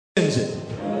sends it.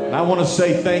 And I want to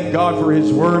say thank God for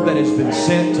His Word that has been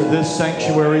sent to this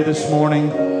sanctuary this morning.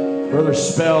 Brother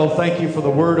Spell, thank you for the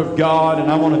Word of God. And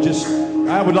I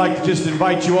would like to just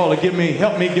invite you all to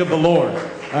help me give the Lord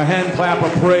a hand clap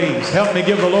of praise. Help me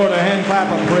give the Lord a hand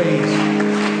clap of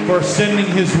praise for sending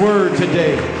His Word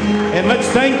today. And let's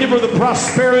thank Him for the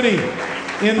prosperity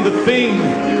in the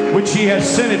thing which He has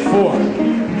sent it for.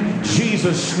 In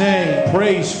Jesus' name,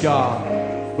 praise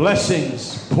God.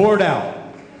 Blessings poured out,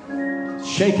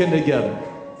 shaken together,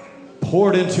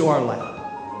 poured into our lap.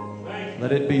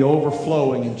 Let it be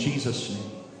overflowing in Jesus'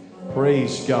 name.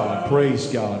 Praise God, praise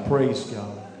God, praise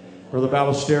God. Brother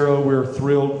Ballestero, we're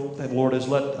thrilled that the Lord has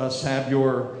let us have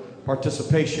your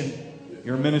participation,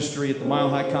 your ministry at the Mile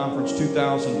High Conference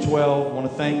 2012. I want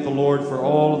to thank the Lord for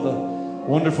all of the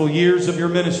wonderful years of your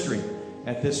ministry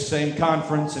at this same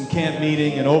conference and camp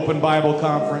meeting and open Bible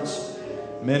conference.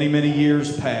 Many, many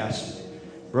years past.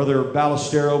 Brother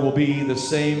Ballestero will be the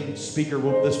same speaker.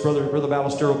 Brother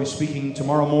Ballestero will be speaking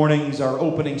tomorrow morning. He's our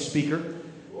opening speaker,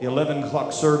 the 11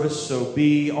 o'clock service. So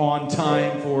be on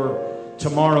time for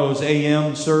tomorrow's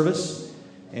AM service.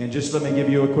 And just let me give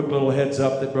you a quick little heads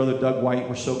up that Brother Doug White,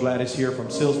 we're so glad is here from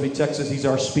Silsbee, Texas. He's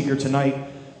our speaker tonight.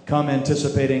 Come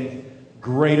anticipating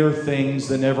greater things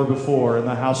than ever before in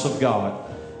the house of God.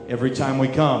 Every time we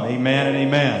come. Amen and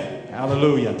amen.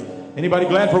 Hallelujah. Anybody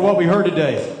glad for what we heard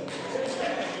today?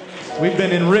 We've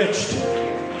been enriched.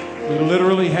 We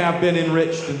literally have been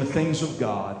enriched in the things of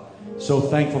God. So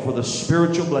thankful for the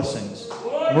spiritual blessings.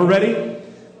 We're ready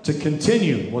to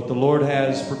continue what the Lord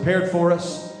has prepared for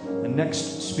us. The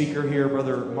next speaker here,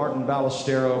 Brother Martyn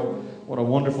Ballestero. What a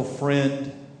wonderful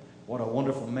friend. What a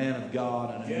wonderful man of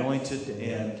God, an anointed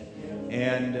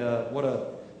and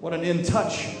what an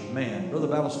in-touch man. Brother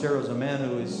Ballestero is a man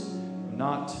who is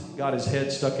not got his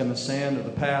head stuck in the sand of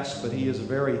the past, but he's a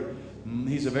very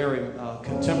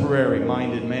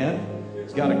contemporary-minded man.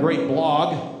 He's got a great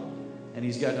blog, and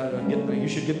he's got you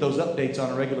should get those updates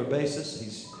on a regular basis.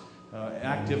 He's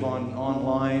active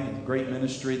online, and great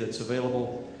ministry that's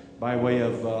available by way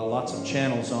of lots of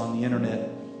channels on the internet.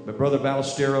 But Brother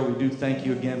Ballestero, we do thank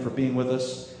you again for being with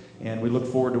us, and we look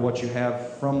forward to what you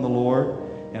have from the Lord.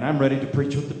 And I'm ready to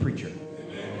preach with the preacher.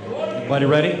 Everybody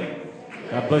ready?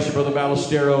 God bless you, Brother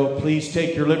Ballestero. Please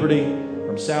take your liberty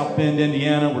from South Bend,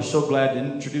 Indiana. We're so glad to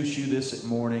introduce you this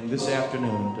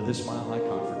afternoon to this Mile High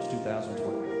Conference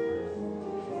 2012.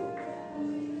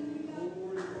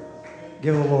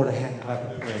 Give the Lord a hand clap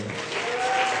of praise.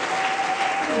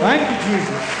 Thank you,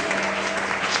 Jesus.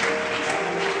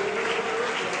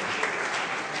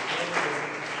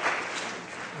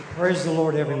 Praise the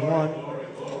Lord, everyone.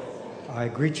 I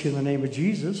greet you in the name of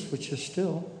Jesus, which is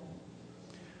still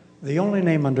the only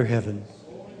name under heaven,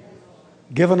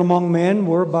 given among men,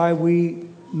 whereby we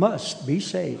must be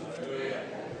saved.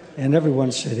 And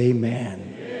everyone said,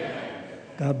 amen.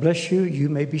 God bless you. You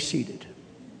may be seated.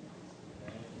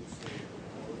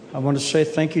 I want to say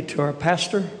thank you to our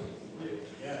pastor.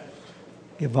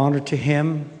 Give honor to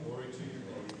him.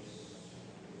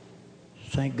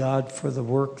 Thank God for the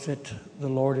work that the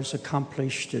Lord has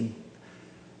accomplished in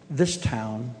this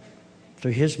town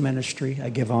through his ministry. I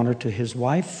give honor to his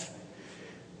wife,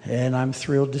 and I'm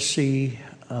thrilled to see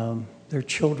their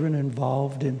children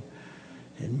involved in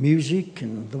music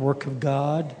and the work of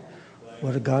God.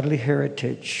 What a godly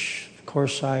heritage. Of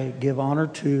course, I give honor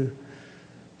to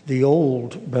the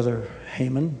old Brother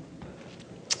Heyman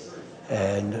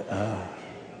and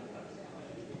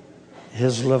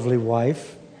his lovely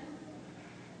wife.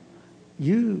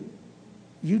 You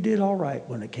did all right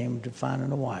when it came to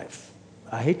finding a wife.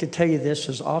 I hate to tell you this,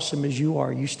 as awesome as you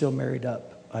are, you still married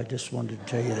up. I just wanted to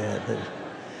tell you that.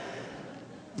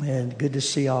 And good to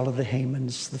see all of the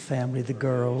Haymans, the family, the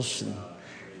girls. And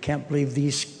can't believe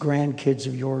these grandkids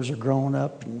of yours are growing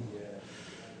up. And,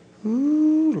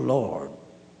 ooh, Lord.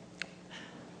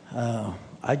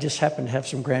 I just happen to have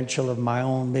some grandchildren of my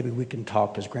own. Maybe we can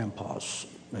talk as grandpas.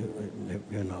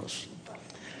 Who knows?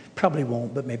 Probably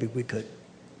won't, but maybe we could.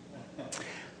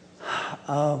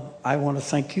 I want to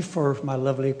thank you for my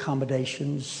lovely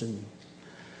accommodations and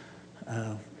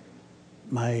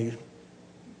my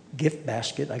gift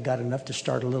basket. I got enough to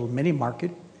start a little mini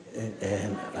market,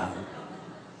 and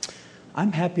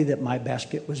I'm happy that my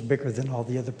basket was bigger than all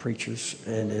the other preachers.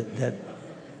 And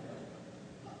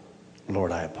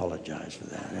Lord, I apologize for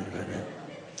that.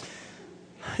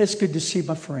 It's good to see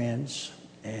my friends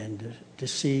and to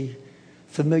see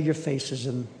familiar faces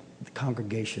in the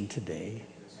congregation today.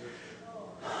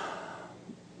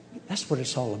 That's what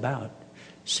it's all about.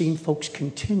 Seeing folks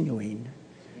continuing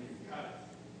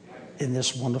in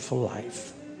this wonderful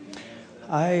life.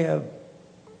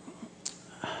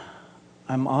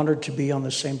 I'm honored to be on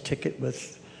the same ticket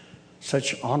with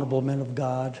such honorable men of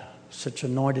God, such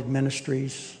anointed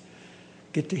ministries.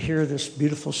 Get to hear this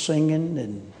beautiful singing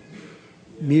and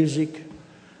music.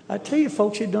 I tell you,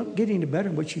 folks, it don't get any better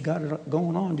than what you got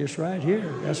going on just right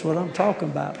here. That's what I'm talking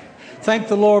about. Thank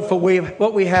the Lord for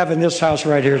what we have in this house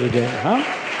right here today, huh?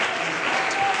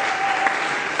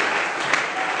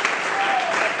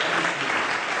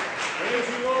 Praise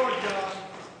the Lord, God.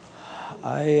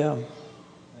 I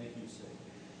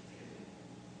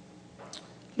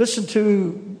listened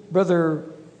to Brother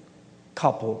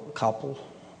Koppel.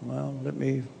 Well, let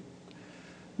me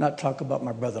not talk about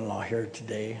my brother-in-law here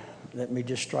today. Let me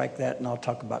just strike that and I'll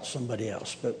talk about somebody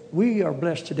else. But we are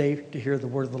blessed today to hear the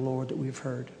word of the Lord that we've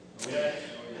heard.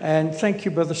 And thank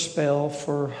you, Brother Spell,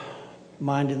 for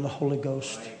minding the Holy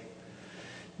Ghost.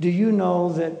 Do you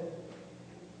know that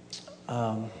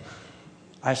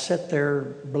I sat there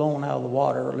blown out of the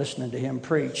water listening to him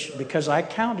preach because I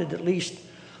counted at least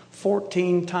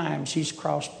 14 times he's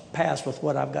crossed paths with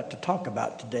what I've got to talk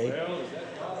about today.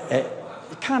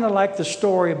 Kind of like the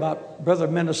story about Brother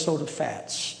Minnesota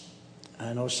Fats.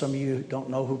 I know some of you don't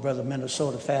know who Brother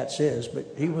Minnesota Fats is,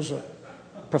 but he was a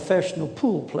professional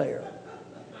pool player.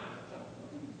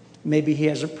 Maybe he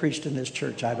hasn't preached in this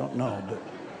church, I don't know. But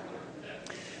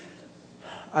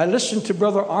I listened to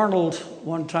Brother Arnold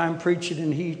one time preaching,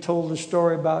 and he told the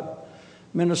story about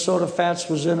Minnesota Fats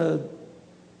was in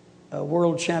a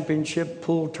world championship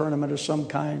pool tournament of some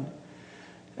kind,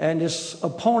 and his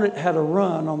opponent had a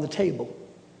run on the table.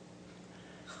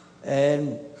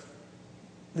 And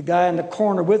the guy in the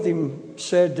corner with him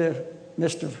said to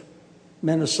Mr.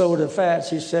 Minnesota Fats,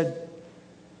 he said,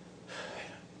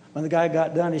 when the guy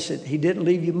got done, he said, he didn't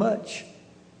leave you much.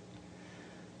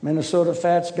 Minnesota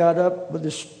Fats got up with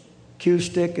his cue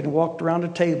stick and walked around the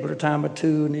table a time or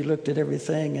two, and he looked at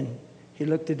everything, and he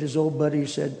looked at his old buddy and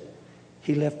said,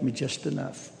 he left me just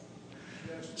enough.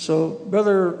 So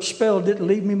Brother Spell didn't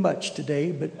leave me much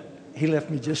today, but he left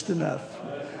me just enough.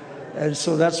 And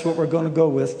so that's what we're going to go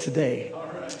with today.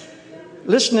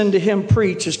 Listening to him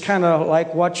preach is kind of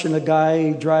like watching a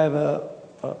guy drive a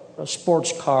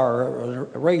sports car or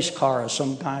a race car of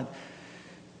some kind.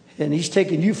 And he's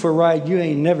taking you for a ride. You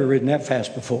ain't never ridden that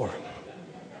fast before.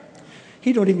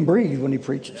 He don't even breathe when he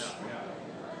preaches.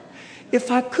 If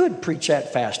I could preach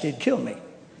that fast, it'd kill me.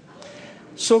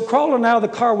 So crawling out of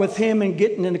the car with him and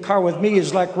getting in the car with me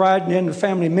is like riding in the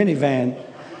family minivan.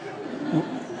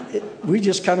 We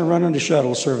just kind of running the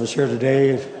shuttle service here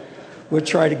today. We'll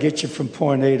try to get you from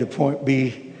point A to point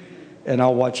B, and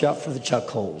I'll watch out for the chuck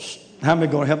holes. How many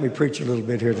going to help me preach a little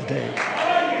bit here today?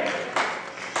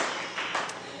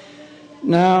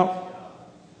 Now,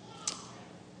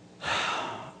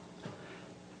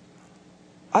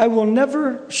 I will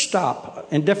never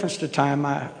stop. In deference to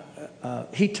time,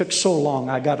 he took so long,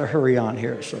 I got to hurry on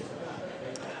here. So,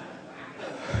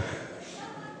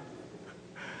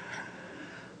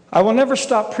 I will never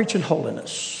stop preaching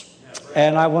holiness.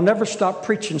 And I will never stop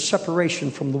preaching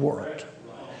separation from the world.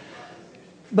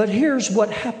 But here's what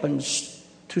happens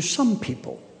to some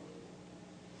people,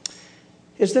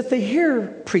 is that they hear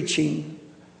preaching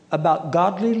about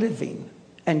godly living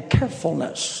and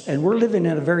carefulness. And we're living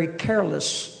in a very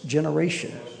careless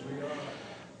generation.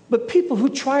 But people who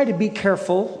try to be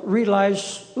careful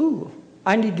realize, ooh,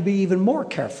 I need to be even more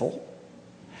careful.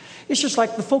 It's just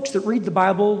like the folks that read the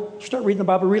Bible, start reading the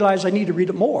Bible, realize I need to read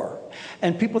it more.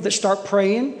 And people that start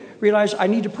praying realize I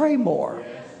need to pray more.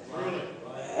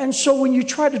 And so when you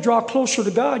try to draw closer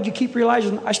to God, you keep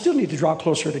realizing I still need to draw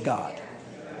closer to God.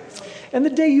 And the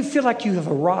day you feel like you have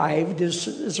arrived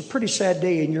is a pretty sad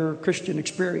day in your Christian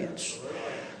experience.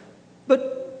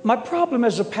 But my problem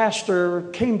as a pastor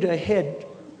came to a head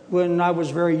when I was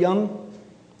very young.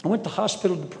 I went to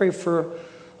hospital to pray for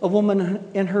a woman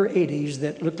in her 80s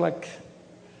that looked like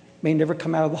may never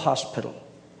come out of the hospital.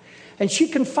 And she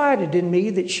confided in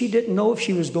me that she didn't know if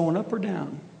she was going up or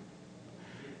down.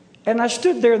 And I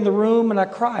stood there in the room and I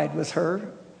cried with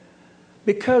her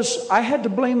because I had to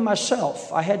blame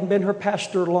myself. I hadn't been her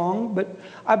pastor long, but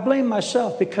I blamed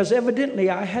myself because evidently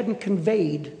I hadn't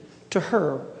conveyed to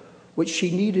her what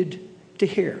she needed to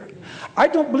hear. I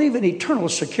don't believe in eternal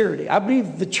security. I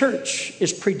believe the church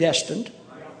is predestined.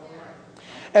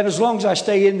 And as long as I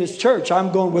stay in this church,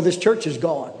 I'm going where this church is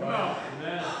going.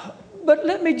 But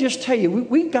let me just tell you,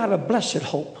 we got a blessed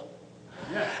hope.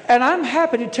 And I'm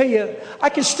happy to tell you, I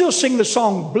can still sing the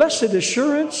song, Blessed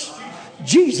Assurance,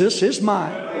 Jesus is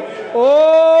mine.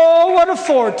 Oh, what a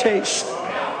foretaste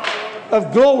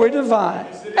of glory divine,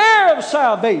 heir of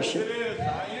salvation.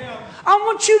 I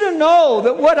want you to know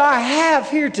that what I have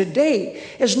here today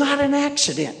is not an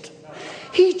accident.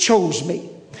 He chose me.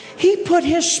 He put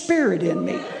His Spirit in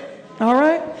me. All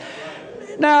right?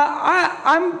 Now,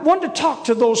 I want to talk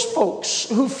to those folks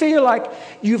who feel like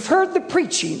you've heard the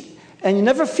preaching and you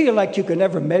never feel like you can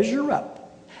ever measure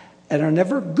up and are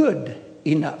never good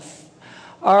enough.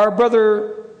 Our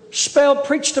brother Spell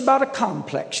preached about a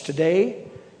complex today,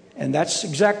 and that's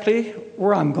exactly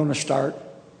where I'm going to start,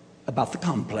 about the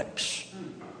complex.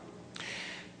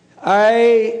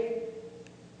 I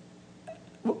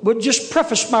would just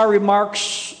preface my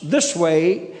remarks this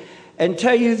way and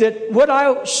tell you that what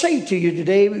I say to you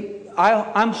today,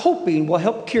 I'm hoping will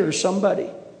help cure somebody.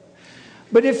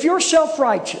 But if you're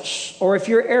self-righteous or if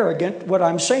you're arrogant, what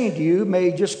I'm saying to you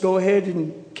may just go ahead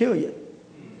and kill you.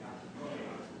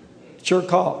 It's your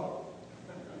call.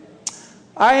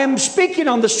 I am speaking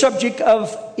on the subject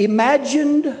of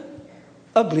imagined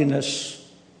ugliness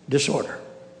disorder.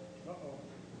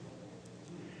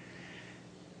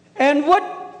 And what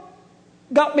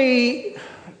got me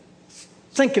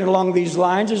thinking along these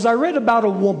lines is I read about a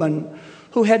woman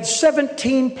who had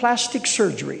 17 plastic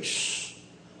surgeries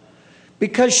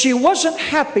because she wasn't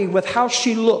happy with how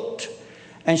she looked,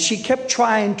 and she kept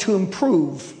trying to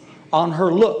improve on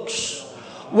her looks.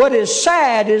 What is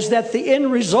sad is that the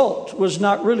end result was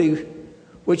not really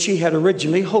what she had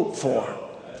originally hoped for.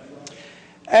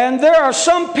 And there are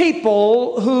some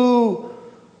people who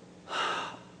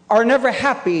are never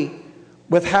happy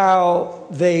with how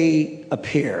they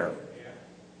appear.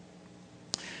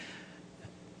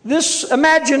 This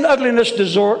imagined ugliness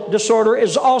disorder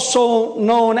is also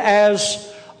known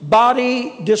as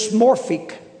body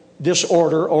dysmorphic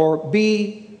disorder, or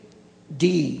BDD.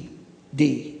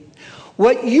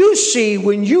 What you see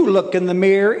when you look in the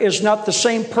mirror is not the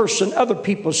same person other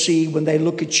people see when they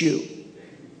look at you.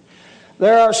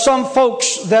 There are some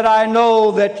folks that I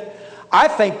know that I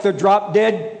think they're drop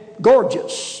dead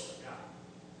gorgeous.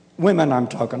 Women I'm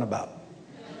talking about.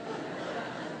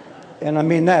 And I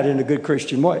mean that in a good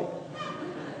Christian way.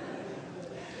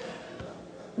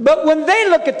 But when they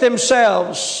look at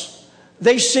themselves,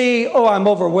 they see, oh, I'm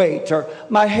overweight, or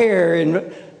my hair.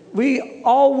 And we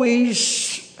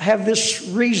always have this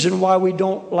reason why we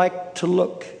don't like to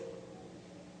look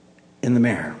in the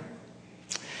mirror.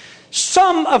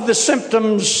 Some of the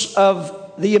symptoms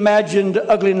of the imagined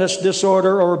ugliness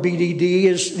disorder, or BDD,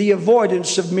 is the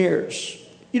avoidance of mirrors.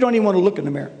 You don't even want to look in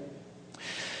the mirror.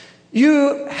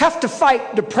 You have to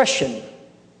fight depression.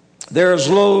 There's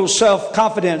low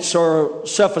self-confidence or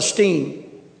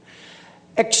self-esteem.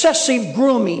 Excessive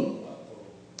grooming.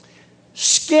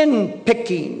 Skin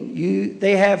picking.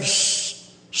 They have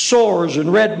sores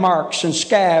and red marks and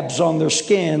scabs on their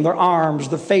skin, their arms,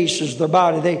 their faces, their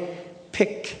body. They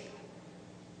pick.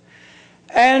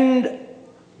 And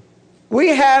we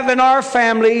have in our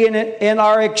family, in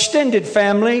our extended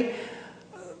family,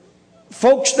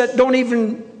 folks that don't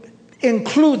even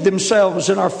include themselves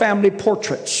in our family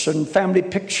portraits and family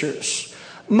pictures,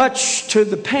 much to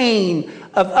the pain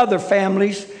of other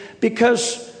families,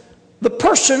 because the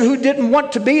person who didn't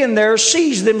want to be in there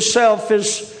sees themselves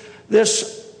as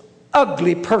this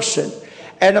ugly person.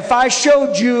 And if I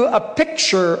showed you a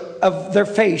picture of their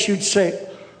face, you'd say,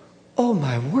 oh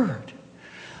my word,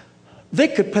 they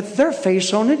could put their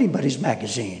face on anybody's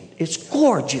magazine. It's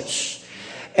gorgeous.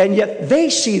 And yet they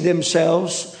see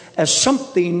themselves as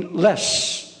something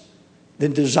less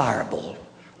than desirable,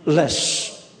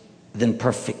 less than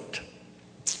perfect.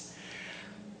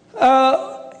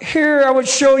 Here I would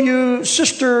show you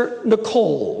Sister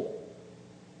Nicole.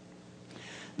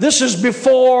 This is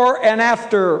before and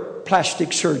after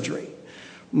plastic surgery.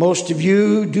 Most of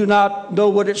you do not know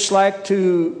what it's like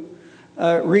to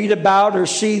read about or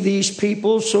see these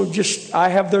people, so I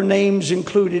have their names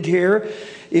included here.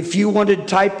 If you wanted to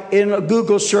type in a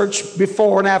Google search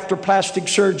before and after plastic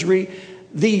surgery,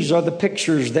 these are the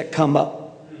pictures that come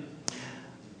up.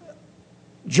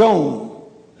 Joan,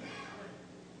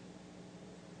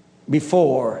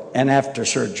 before and after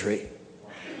surgery.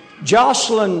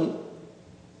 Jocelyn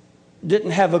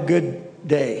didn't have a good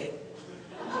day.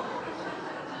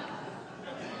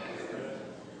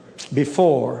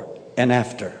 Before and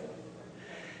after.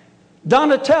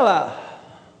 Donatella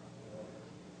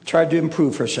tried to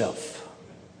improve herself.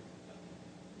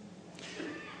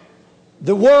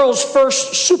 The world's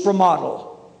first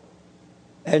supermodel.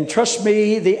 And trust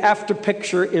me, the after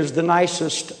picture is the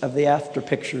nicest of the after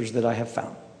pictures that I have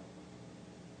found.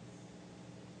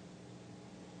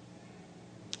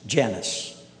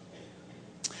 Janice.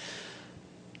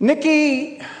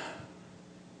 Nikki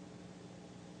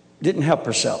didn't help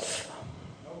herself.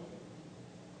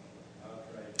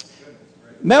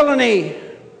 Melanie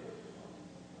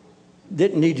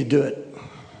didn't need to do it.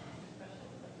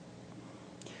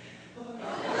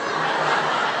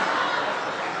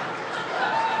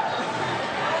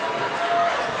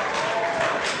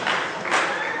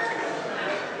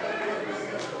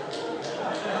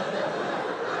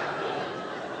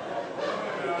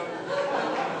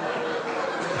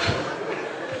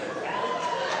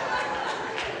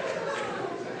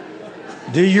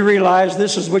 Do you realize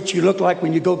this is what you look like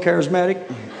when you go charismatic?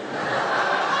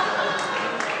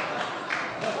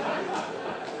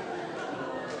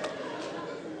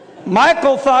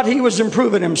 Michael thought he was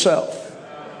improving himself.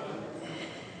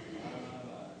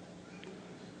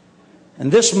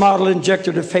 And this model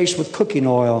injected her face with cooking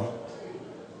oil.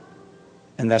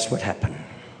 And that's what happened.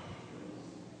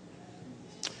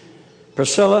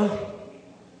 Priscilla,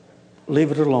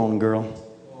 leave it alone, girl.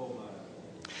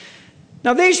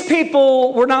 Now, these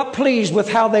people were not pleased with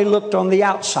how they looked on the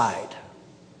outside.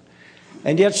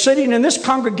 And yet, sitting in this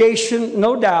congregation,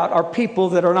 no doubt, are people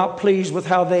that are not pleased with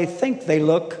how they think they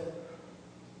look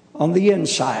on the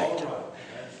inside.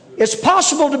 It's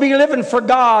possible to be living for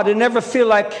God and never feel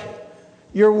like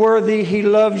you're worthy, He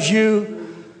loves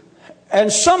you.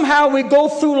 And somehow we go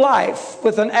through life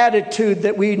with an attitude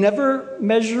that we never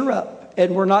measure up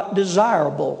and we're not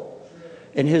desirable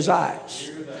in His eyes.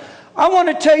 I want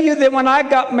to tell you that when I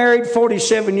got married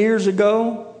 47 years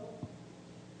ago,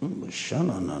 that's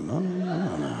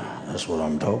what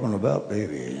I'm talking about,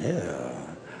 baby. Yeah.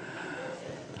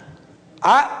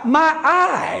 My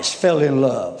eyes fell in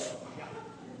love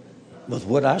with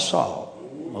what I saw.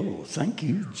 Oh, thank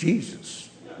you, Jesus.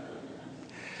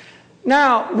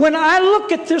 Now, when I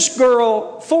look at this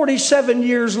girl 47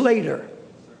 years later,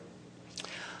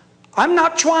 I'm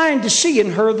not trying to see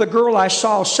in her the girl I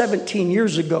saw 17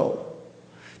 years ago.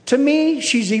 To me,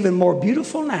 she's even more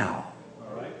beautiful now.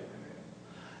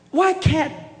 Why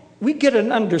can't we get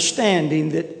an understanding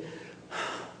that,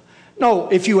 no,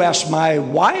 if you ask my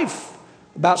wife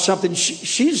about something,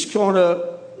 she's going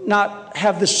to not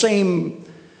have the same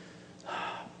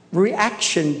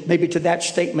reaction maybe to that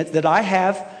statement that I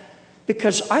have,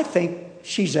 because I think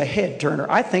she's a head turner.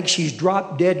 I think she's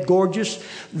drop dead gorgeous.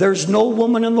 There's no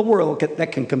woman in the world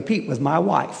that can compete with my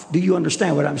wife. Do you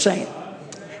understand what I'm saying?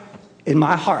 In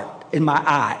my heart, in my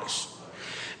eyes.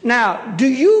 Now, do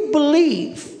you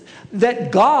believe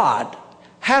that God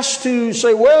has to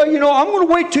say, well, I'm going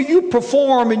to wait till you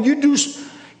perform and you do...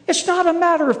 It's not a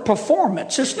matter of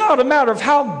performance. It's not a matter of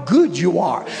how good you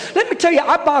are. Let me tell you,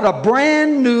 I bought a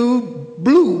brand new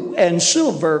blue and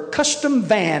silver custom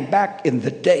van back in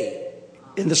the day,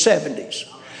 in the 70s.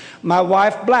 My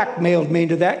wife blackmailed me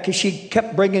into that because she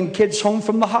kept bringing kids home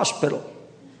from the hospital.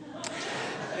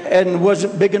 And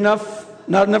wasn't big enough,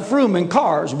 not enough room in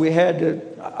cars.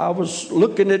 I was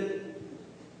looking at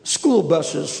school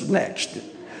buses next.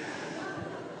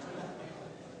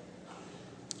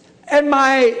 And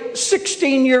my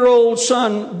 16-year-old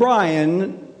son,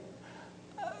 Brian,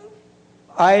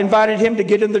 I invited him to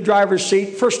get in the driver's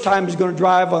seat. First time he's going to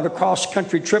drive on a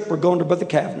cross-country trip. We're going to Brother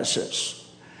Cavness's.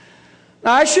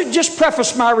 Now, I should just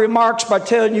preface my remarks by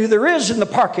telling you there is in the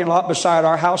parking lot beside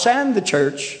our house and the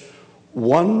church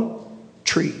one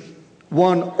tree,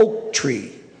 one oak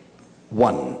tree,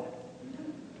 one.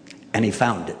 And he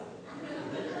found it.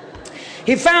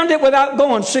 He found it without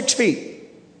going 6 feet.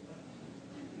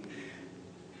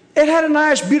 It had a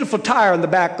nice, beautiful tire in the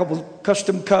back, a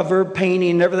custom cover,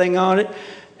 painting, and everything on it.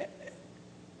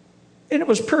 And it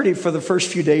was pretty for the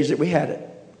first few days that we had it.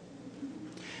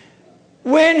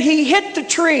 When he hit the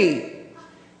tree,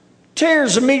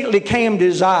 tears immediately came to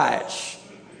his eyes.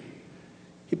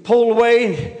 He pulled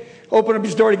away and opened up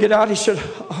his door to get out. He said,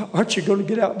 aren't you going to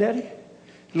get out, Daddy?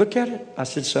 Look at it. I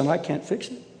said, son, I can't fix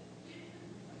it.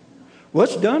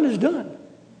 What's done is done.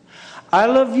 I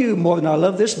love you more than I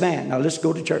love this man. Now let's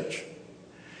go to church.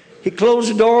 He closed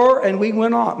the door and we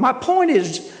went on. My point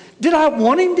is, did I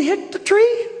want him to hit the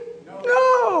tree?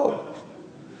 No.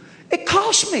 It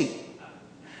cost me.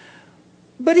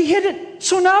 But he hit it.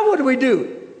 So now what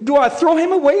do? Do I throw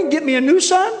him away and get me a new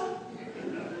son?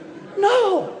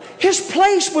 No. His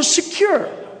place was secure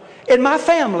in my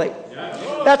family.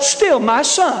 That's still my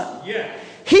son.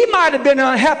 He might have been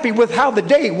unhappy with how the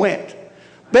day went,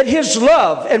 but his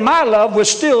love and my love was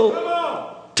still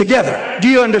together. Do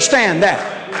you understand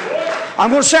that? I'm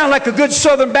going to sound like a good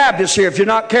Southern Baptist here if you're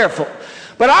not careful.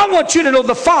 But I want you to know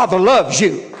the Father loves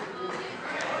you.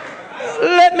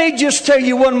 Let me just tell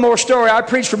you one more story. I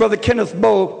preached for Brother Kenneth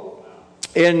Bowe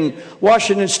in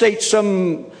Washington State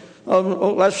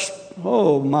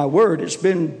my word, it's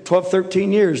been 12,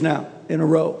 13 years now in a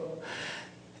row.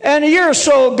 And a year or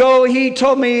so ago, he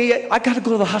told me, I got to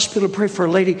go to the hospital to pray for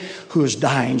a lady who is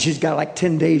dying. She's got like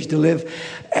 10 days to live.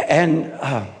 And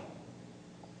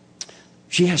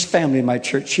she has family in my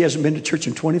church. She hasn't been to church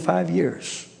in 25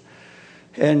 years.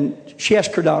 And she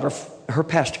asked her daughter, her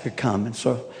pastor could come. And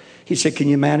so he said, can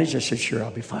you manage? I said, sure,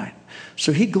 I'll be fine.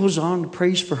 So he goes on and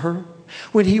prays for her.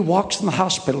 When he walks in the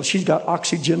hospital, she's got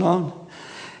oxygen on.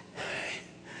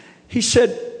 He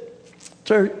said,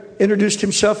 introduced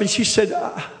himself, and she said,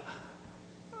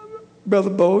 Brother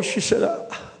Bo, she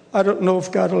said, I don't know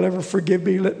if God will ever forgive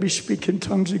me, let me speak in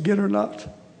tongues again or not.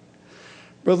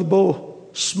 Brother Bo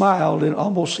smiled and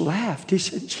almost laughed. He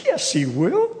said, yes, he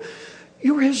will.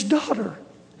 You're his daughter.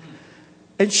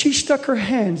 And she stuck her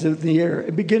hands in the air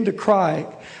and began to cry,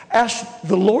 asked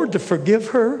the Lord to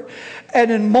forgive her,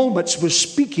 and in moments was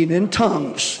speaking in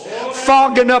tongues,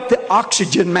 fogging up the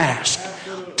oxygen mask.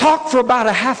 Talked for about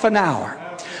a half an hour.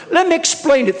 Let me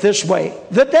explain it this way.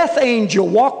 The death angel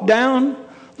walked down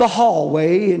the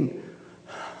hallway in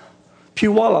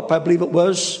Puyallup, I believe it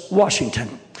was,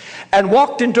 Washington, and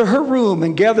walked into her room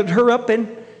and gathered her up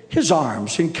in his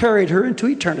arms and carried her into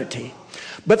eternity.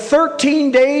 But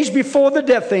 13 days before the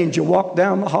death angel walked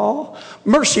down the hall,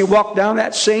 Mercy walked down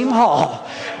that same hall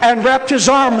and wrapped his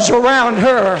arms around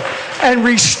her and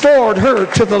restored her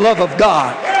to the love of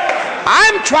God.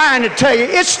 I'm trying to tell you,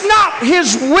 it's not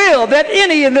his will that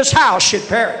any in this house should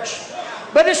perish.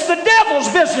 But it's the devil's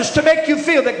business to make you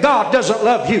feel that God doesn't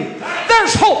love you.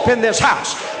 There's hope in this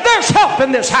house. There's help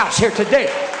in this house here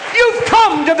today. You've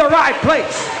come to the right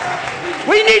place.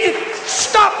 We need to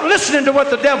stop listening to what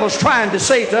the devil's trying to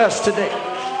say to us today.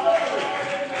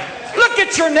 Look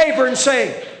at your neighbor and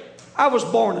say, I was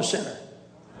born a sinner.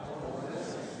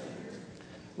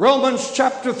 Romans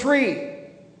chapter 3,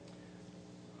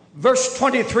 verse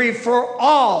 23, for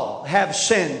all have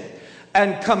sinned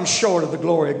and come short of the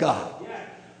glory of God.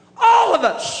 All of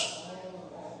us.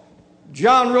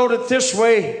 John wrote it this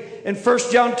way in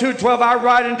 1 John 2:12, I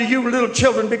write unto you, little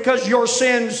children, because your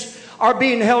sins are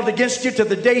being held against you to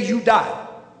the day you die.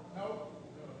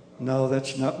 No,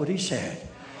 that's not what he said.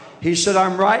 He said,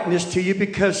 I'm writing this to you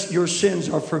because your sins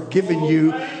are forgiven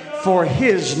you for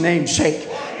his name's sake.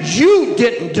 You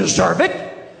didn't deserve it,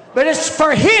 but it's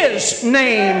for his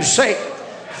name's sake.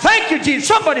 Thank you, Jesus.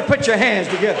 Somebody put your hands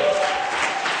together.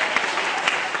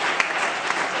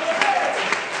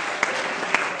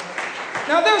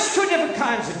 Now, there's two different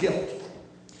kinds of guilt.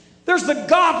 There's the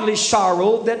godly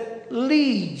sorrow that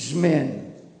leads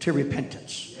men to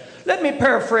repentance. Let me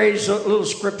paraphrase a little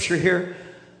scripture here.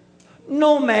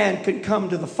 No man can come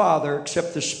to the Father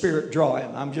except the Spirit draw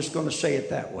him. I'm just going to say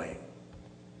it that way.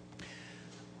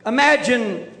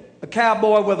 Imagine a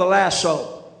cowboy with a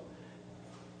lasso,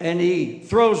 and he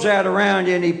throws that around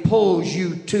you and he pulls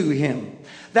you to him.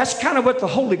 That's kind of what the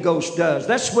Holy Ghost does.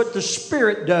 That's what the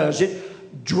Spirit does. It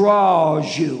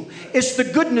draws you. It's the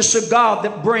goodness of God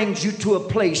that brings you to a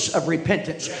place of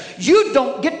repentance. You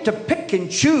don't get to pick and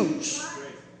choose.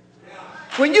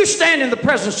 When you stand in the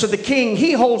presence of the King,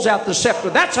 he holds out the scepter.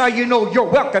 That's how you know you're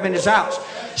welcome in his house.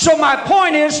 So my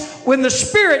point is, when the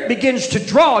Spirit begins to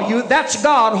draw you, that's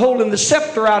God holding the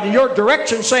scepter out in your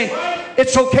direction, saying,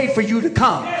 it's okay for you to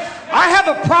come. I have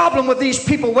a problem with these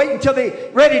people waiting until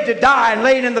they're ready to die and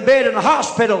laying in the bed in the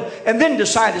hospital and then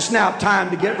decide it's now time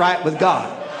to get right with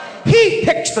God. He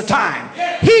picks the time.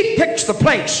 He picks the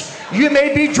place. You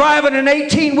may be driving an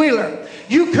 18-wheeler.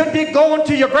 You could be going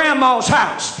to your grandma's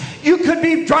house. You could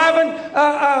be driving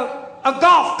a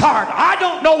golf cart. I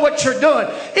don't know what you're doing.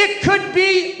 It could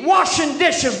be washing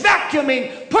dishes,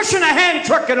 vacuuming, pushing a hand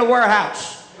truck in a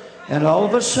warehouse. And all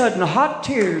of a sudden, hot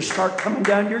tears start coming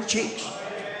down your cheeks.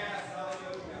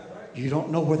 You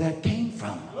don't know where that came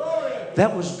from.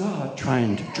 That was God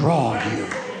trying to draw you.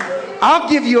 I'll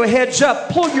give you a heads up.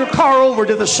 Pull your car over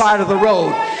to the side of the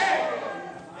road.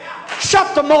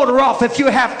 Shut the motor off if you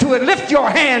have to and lift your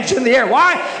hands in the air.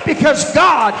 Why? Because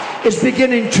God is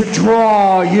beginning to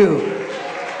draw you.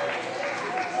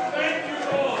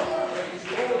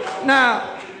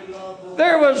 Now,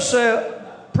 there was a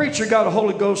preacher got a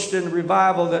Holy Ghost in a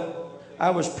revival that I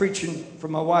was preaching for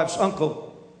my wife's uncle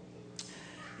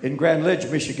in Grand Ledge,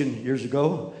 Michigan years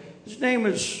ago. His name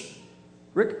is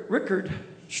Rickard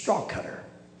Strawcutter,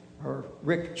 or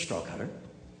Rick Strawcutter.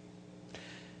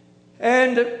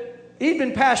 And he'd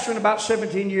been pastoring about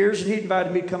 17 years, and he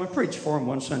invited me to come and preach for him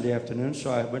one Sunday afternoon.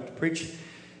 So I went to preach.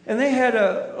 And they had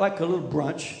a little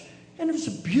brunch. And it was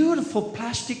a beautiful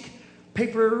plastic, I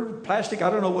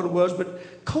don't know what it was,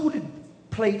 but coated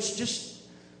plates, just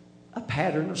a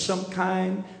pattern of some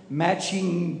kind,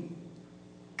 matching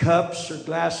cups or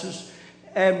glasses,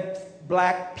 and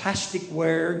black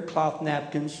plasticware, cloth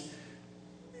napkins.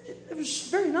 It was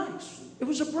very nice. It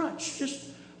was a brunch, just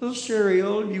a little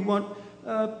cereal. You want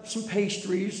some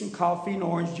pastries and coffee and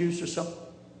orange juice or something.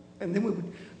 And then we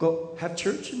would go have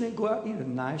church and then go out and eat a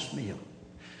nice meal.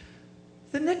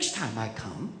 The next time I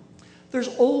come, there's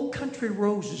Old Country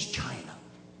Roses china.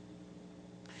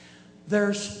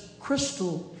 There's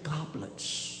crystal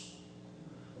goblets,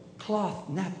 cloth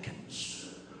napkins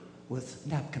with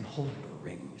napkin holder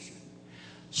rings,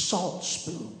 salt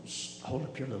spoons. Hold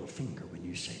up your little finger when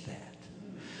you say that.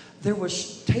 there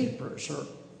was tapers, or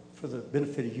for the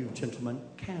benefit of you gentlemen,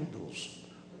 candles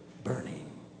burning.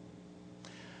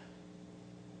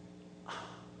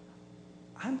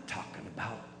 I'm talking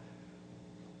about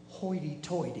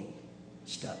hoity-toity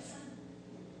stuff.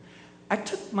 I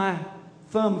took my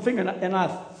thumb finger and I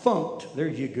thunked,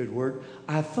 there's your good word,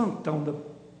 I thunked on the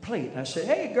plate. And I said,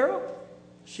 hey, girl.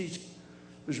 She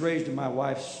was raised in my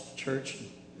wife's church.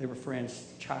 They were friends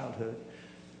childhood.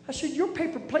 I said, your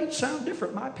paper plates sound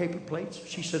different, my paper plates.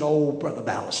 She said, oh, Brother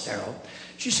Ballestero.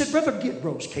 She said, Brother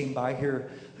Gidrose came by here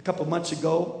a couple months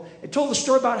ago and told the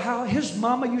story about how his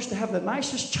mama used to have the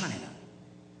nicest china.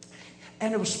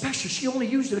 And it was special. She only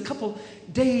used it a couple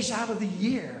days out of the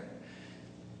year.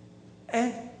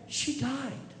 And she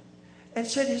died. And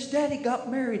said his daddy got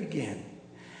married again.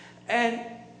 And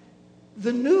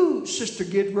the new Sister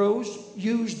Gidrose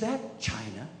used that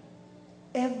china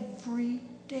every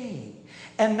day.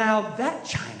 And now that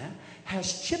china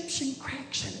has chips and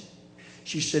cracks in it.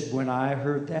 She said, when I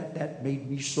heard that, that made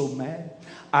me so mad.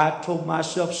 I told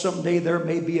myself someday there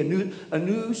may be a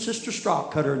new Sister Straw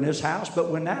Cutter in this house, but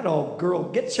when that old girl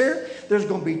gets here, there's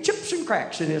going to be chips and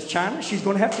cracks in this china. She's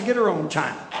going to have to get her own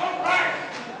china.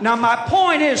 Now, my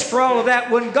point is, for all of that,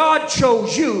 when God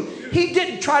chose you, He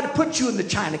didn't try to put you in the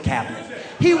china cabinet.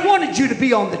 He wanted you to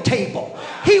be on the table.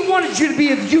 He wanted you to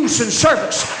be of use and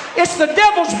service. It's the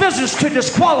devil's business to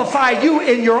disqualify you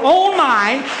in your own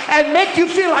mind and make you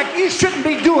feel like you shouldn't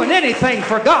be doing anything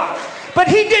for God. But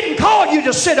He didn't call you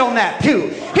to sit on that pew.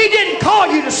 He didn't call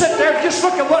you to sit there and just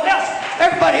look at what else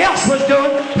everybody else was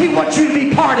doing. He wants you to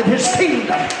be part of His kingdom.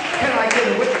 Can I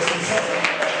get a witness in something?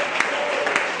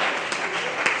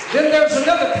 Then there's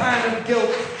another kind of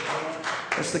guilt.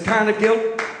 It's the kind of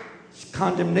guilt, it's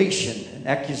condemnation and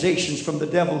accusations from the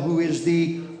devil, who is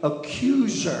the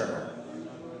accuser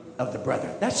of the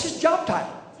brethren. That's his job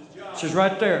title. It says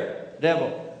right there,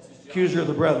 devil, accuser of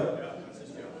the brethren.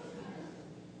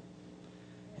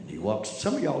 And he walks,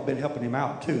 some of y'all have been helping him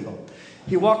out too, though.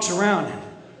 He walks around and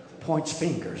points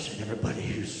fingers at everybody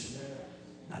who's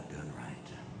not doing right.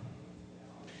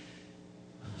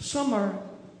 Some are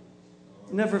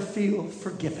never feel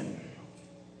forgiven.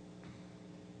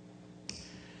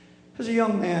 As a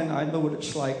young man, I know what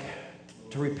it's like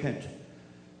to repent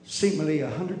seemingly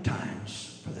 100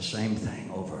 times for the same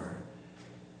thing over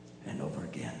and over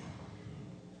again.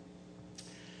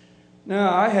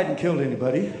 Now, I hadn't killed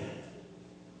anybody.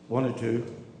 Wanted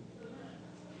to,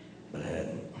 but I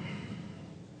hadn't.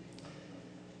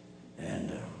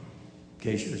 And in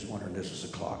case you was wondering, this is a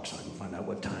clock, so I can find out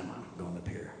what time I'm going up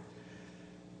here.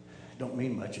 Don't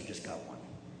mean much, I just got one.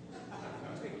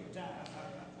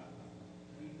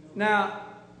 Now,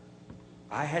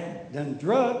 I hadn't done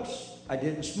drugs. I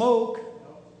didn't smoke.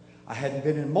 I hadn't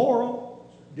been immoral.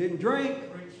 Didn't drink.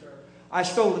 I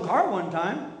stole a car one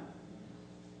time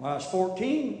when I was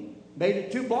 14. Made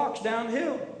it 2 blocks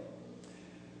downhill.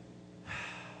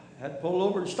 Had to pull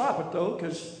over and stop it, though,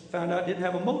 because found out it didn't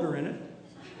have a motor in it.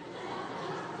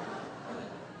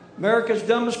 America's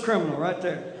dumbest criminal right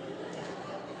there.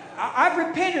 I've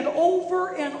repented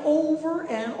over and over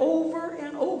and over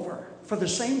and over for the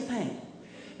same thing.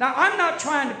 Now, I'm not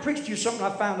trying to preach to you something I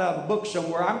found out of a book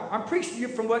somewhere. I'm preaching to you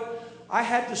from what I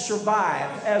had to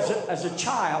survive as a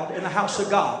child in the house of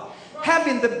God.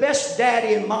 Having the best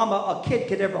daddy and mama a kid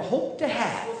could ever hope to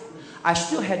have, I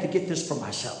still had to get this for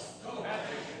myself.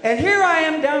 And here I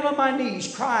am down on my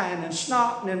knees crying and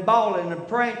snotting and bawling and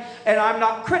praying. And I'm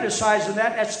not criticizing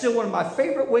that. That's still one of my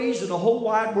favorite ways in the whole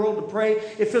wide world to pray.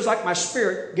 It feels like my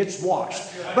spirit gets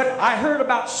washed. But I heard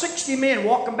about 60 men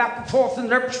walking back and forth, and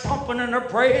they're stomping and they're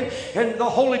praying. And the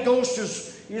Holy Ghost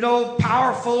is,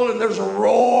 powerful. And there's a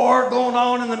roar going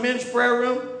on in the men's prayer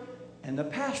room. And the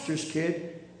pastor's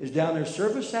kid is down there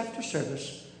service after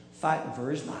service fighting for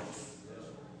his life.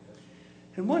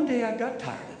 And one day I got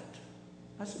tired of it.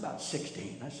 I was about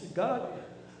 16. I said, God,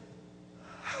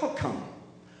 how come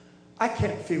I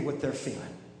can't feel what they're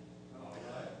feeling?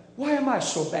 Why am I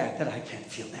so bad that I can't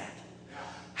feel that?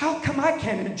 How come I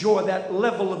can't enjoy that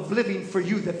level of living for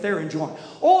you that they're enjoying?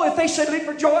 Oh, if they said live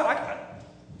for joy,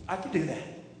 I could do that.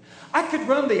 I could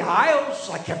run the aisles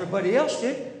like everybody else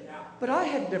did. But I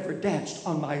had never danced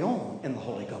on my own in the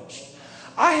Holy Ghost.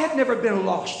 I had never been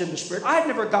lost in the Spirit. I had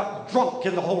never got drunk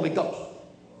in the Holy Ghost.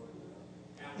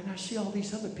 And I see all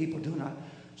these other people doing it.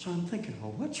 So I'm thinking,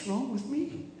 well, what's wrong with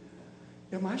me?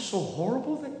 Am I so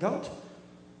horrible that God...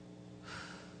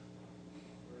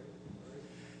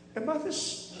 Am I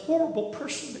this horrible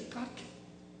person that God can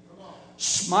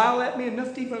smile at me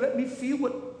enough to even let me feel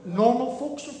what normal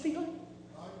folks are feeling?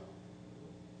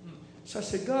 So I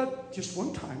said, God, just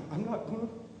one time, I'm not going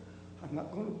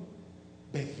to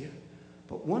beg you,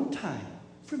 But one time,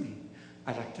 for me,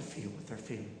 I'd like to feel what they're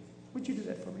feeling. Would you do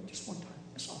that for me? Just one time.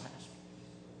 That's all I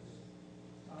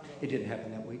ask. It didn't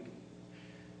happen that week.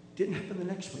 Didn't happen the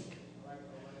next week.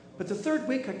 But the third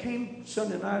week, I came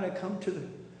Sunday night. I come to the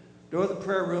door of the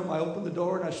prayer room. I opened the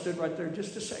door, and I stood right there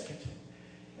just a second.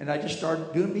 And I just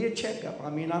started doing me a checkup. I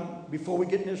mean, before we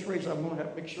get in this race, I'm going to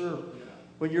have to make sure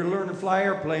when you're learning to fly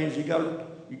airplanes, you got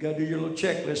to do your little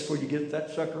checklist before you get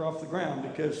that sucker off the ground,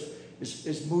 because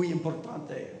it's muy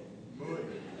importante.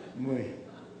 Muy.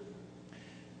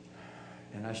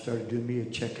 And I started doing me a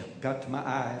checkup. Got to my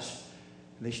eyes,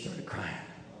 and they started crying.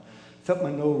 Felt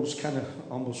my nose kind of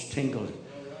almost tingled.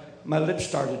 My lips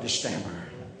started to stammer.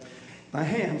 My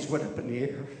hands went up in the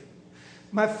air.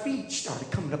 My feet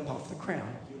started coming up off the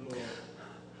ground.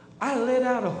 I let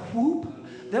out a whoop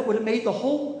that would have made the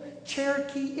whole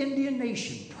Cherokee Indian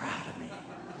Nation proud of me.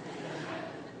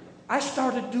 I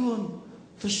started doing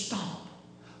the stomp,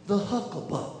 the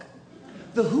hucklebuck,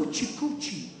 the hoochie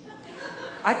coochie.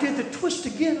 I did the twist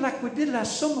again like we did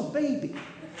last summer, baby.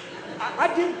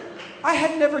 I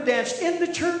had never danced in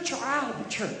the church or out of the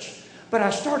church, but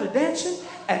I started dancing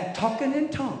and talking in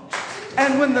tongues.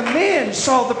 And when the men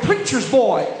saw the preacher's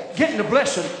boy getting the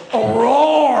blessing, a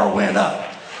roar went up.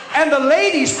 And the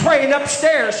ladies praying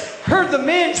upstairs heard the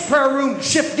men's prayer room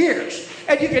shift gears.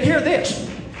 And you could hear this.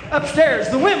 Upstairs,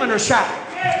 the women are shouting.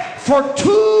 For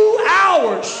 2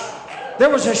 hours, there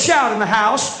was a shout in the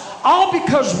house, all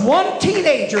because one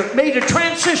teenager made a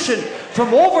transition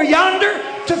from over yonder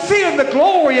to feeling the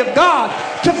glory of God,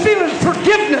 to feeling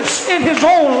forgiveness in his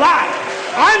own life.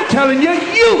 I'm telling you,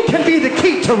 you can be the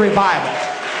key to revival.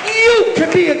 You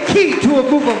can be a key to a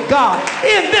move of God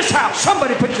in this house.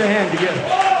 Somebody put your hand together.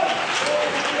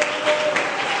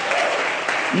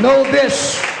 Know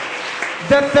this,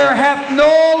 that there hath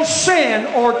no sin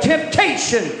or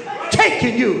temptation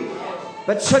taken you,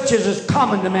 but such as is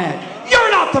common to man.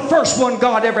 You're not the first one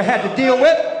God ever had to deal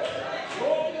with.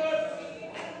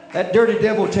 That dirty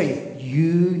devil will tell you,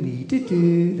 you need to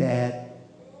do that.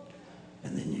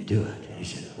 And then you do it. And he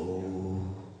said, oh,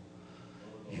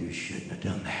 you shouldn't have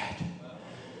done that.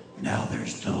 Now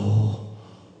there's no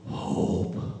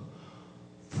hope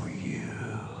for you.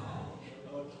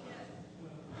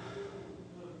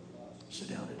 Sit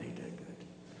down, it ain't that good.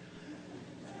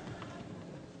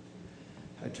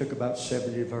 I took about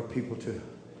 70 of our people to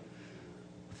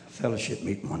a fellowship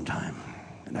meeting one time.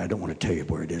 And I don't want to tell you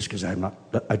where it is because I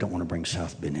don't want to bring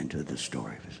South Bend into this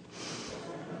story.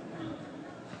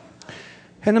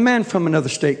 And a man from another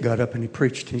state got up and he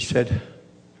preached. He said,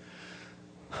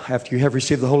 after you have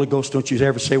received the Holy Ghost, don't you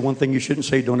ever say one thing you shouldn't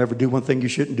say. Don't ever do one thing you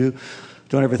shouldn't do.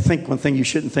 Don't ever think one thing you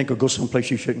shouldn't think or go someplace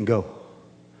you shouldn't go.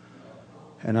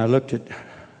 And I looked at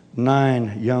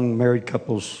 9 young married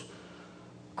couples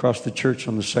across the church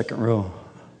on the second row.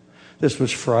 This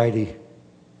was Friday.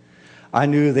 I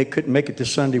knew they couldn't make it to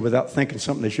Sunday without thinking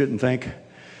something they shouldn't think,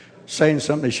 saying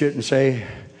something they shouldn't say,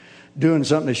 doing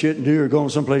something they shouldn't do, or going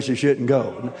someplace they shouldn't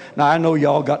go. Now, I know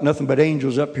y'all got nothing but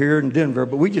angels up here in Denver,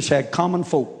 but we just had common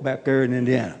folk back there in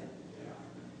Indiana.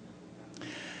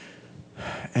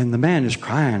 And the man is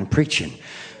crying and preaching.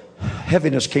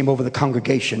 Heaviness came over the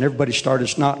congregation. Everybody started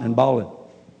snotting and bawling.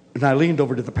 And I leaned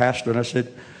over to the pastor and I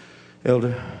said,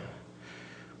 Elder,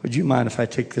 would you mind if I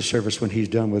take this service when he's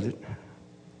done with it?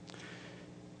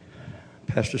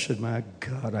 Pastor said, my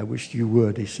God, I wish you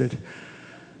would. He said,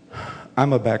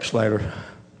 I'm a backslider.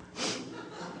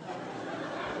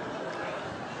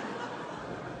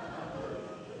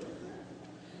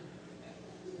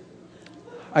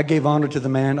 I gave honor to the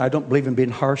man. I don't believe in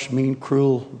being harsh, mean,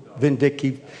 cruel,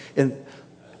 vindictive in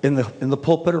the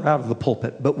pulpit or out of the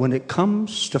pulpit. But when it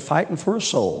comes to fighting for a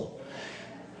soul,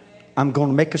 I'm going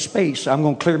to make a space. I'm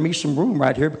going to clear me some room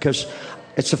right here because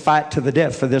it's a fight to the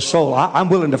death for this soul. I'm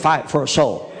willing to fight for a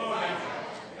soul.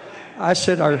 I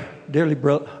said, our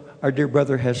dear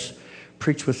brother has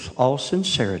preached with all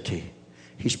sincerity.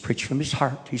 He's preached from his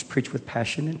heart. He's preached with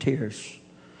passion and tears.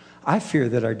 I fear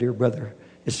that our dear brother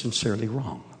is sincerely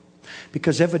wrong.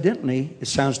 Because evidently, it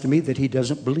sounds to me that he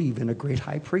doesn't believe in a great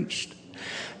high priest.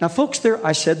 Now, folks,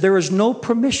 I said there is no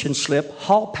permission slip,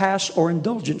 hall pass, or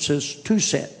indulgences to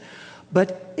sin.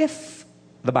 But if,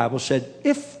 the Bible said,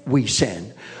 if we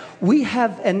sin, we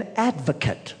have an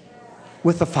advocate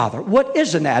with the Father. What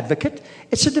is an advocate?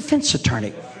 It's a defense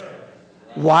attorney.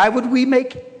 Why would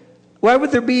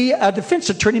there be a defense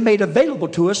attorney made available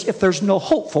to us if there's no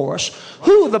hope for us?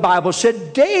 Who, the Bible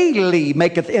said, daily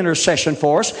maketh intercession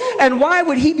for us. And why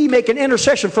would he be making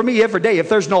intercession for me every day if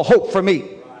there's no hope for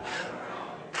me?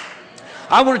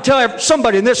 I want to tell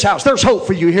somebody in this house, there's hope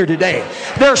for you here today.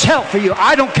 There's help for you.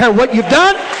 I don't care what you've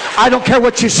done. I don't care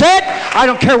what you said. I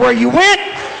don't care where you went.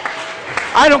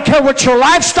 I don't care what your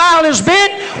lifestyle has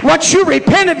been. Once you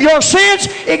repent of your sins,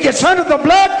 it gets under the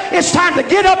blood. It's time to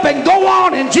get up and go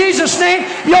on in Jesus' name.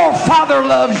 Your Father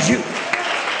loves you.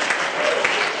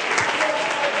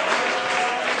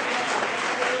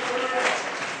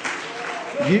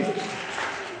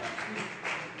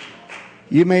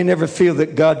 You may never feel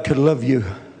that God could love you,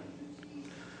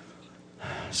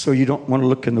 so you don't want to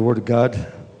look in the Word of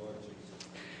God.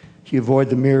 You avoid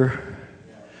the mirror,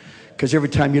 because every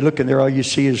time you look in there, all you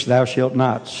see is thou shalt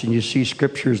nots, and you see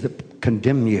scriptures that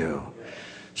condemn you.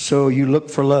 So you look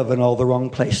for love in all the wrong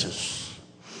places.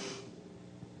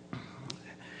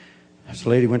 This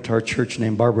lady went to our church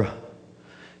named Barbara.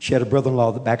 She had a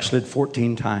brother-in-law that backslid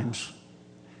 14 times.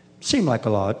 Seemed like a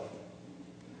lot.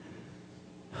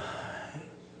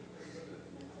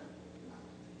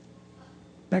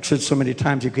 Backslid so many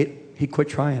times he quit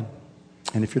trying.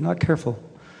 And if you're not careful,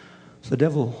 the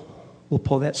devil will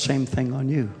pull that same thing on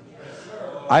you.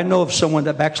 I know of someone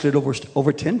that backslid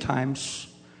over 10 times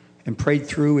and prayed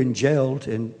through and jailed,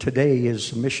 and today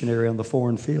is a missionary on the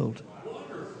foreign field.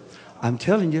 I'm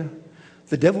telling you,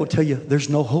 the devil will tell you there's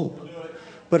no hope.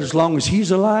 But as long as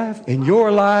he's alive and you're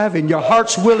alive and your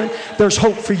heart's willing, there's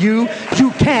hope for you.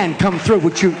 You can come through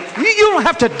with you. You don't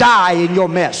have to die in your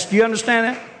mess. Do you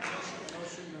understand that?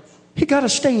 He got a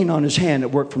stain on his hand that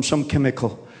worked from some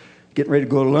chemical. Getting ready to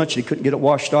go to lunch, he couldn't get it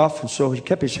washed off, and so he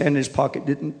kept his hand in his pocket.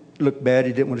 Didn't look bad.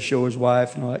 He didn't want to show his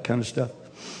wife and all that kind of stuff.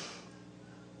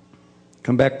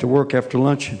 Come back to work after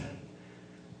lunch, and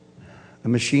a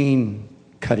machine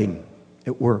cut him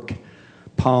at work.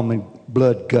 Palm and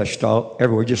blood gushed all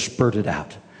everywhere, just spurted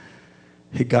out.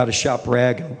 He got a shop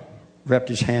rag and wrapped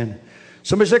his hand.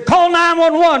 Somebody said, "Call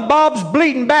 911. Bob's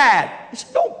bleeding bad." He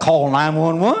said, "Don't call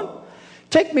 911.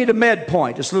 Take me to Med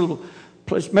Point. This little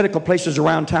medical places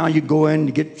around town. You go in,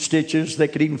 you get stitches. They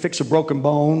could even fix a broken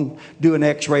bone, do an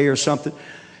x-ray or something."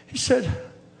 They said,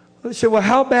 "Well,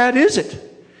 how bad is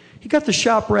it?" He got the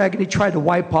shop rag and he tried to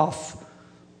wipe off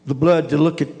the blood to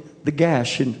look at the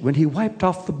gash. And when he wiped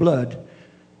off the blood,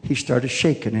 he started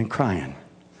shaking and crying.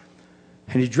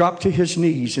 And he dropped to his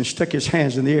knees and stuck his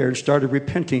hands in the air and started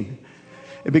repenting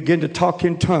and began to talk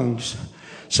in tongues.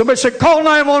 Somebody said, "Call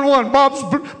 911.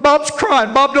 Bob's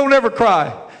crying. Bob don't ever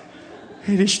cry."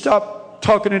 And he stopped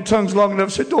talking in tongues long enough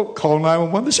and said, "Don't call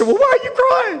 911. They said, "Well, why are you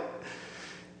crying?"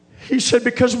 He said,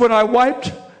 "Because when I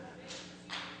wiped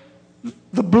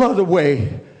the blood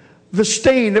away, the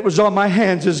stain that was on my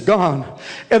hands is gone.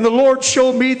 And the Lord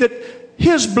showed me that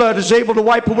His blood is able to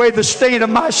wipe away the stain of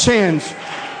my sins.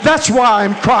 That's why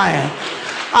I'm crying."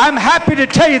 I'm happy to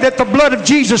tell you that the blood of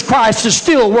Jesus Christ is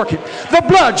still working. The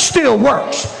blood still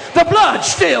works. The blood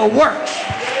still works.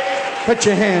 Put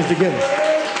your hands together.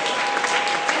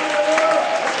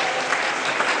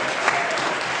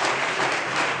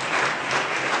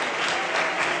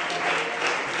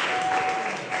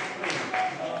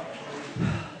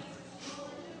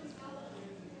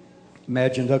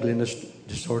 Imagine ugliness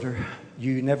disorder.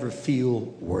 You never feel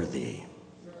worthy.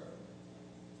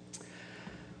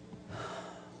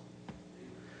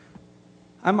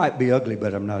 I might be ugly,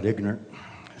 but I'm not ignorant.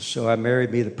 So I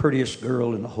married me the prettiest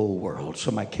girl in the whole world so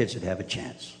my kids would have a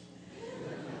chance.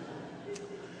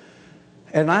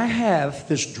 And I have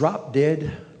this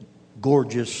drop-dead,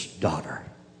 gorgeous daughter.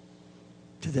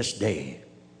 To this day,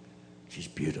 she's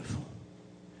beautiful.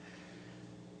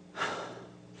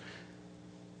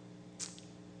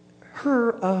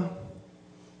 Her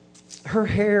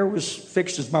hair was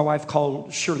fixed, as my wife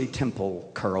called, Shirley Temple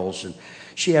curls. And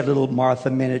she had a little Martha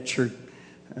miniature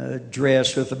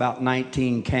dress with about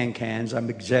 19 can-cans. I'm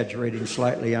exaggerating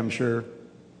slightly, I'm sure.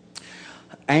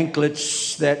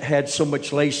 Anklets that had so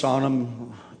much lace on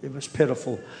them, it was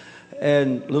pitiful.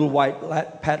 And little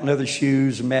white patent leather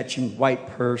shoes, a matching white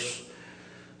purse.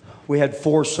 We had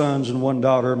 4 sons and 1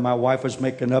 daughter. My wife was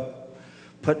making up,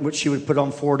 putting what she would put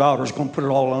on 4 daughters, going to put it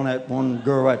all on that one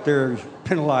girl right there,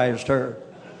 penalized her.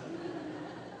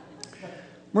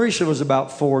 Marisa was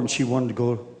about 4 and she wanted to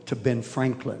go to Ben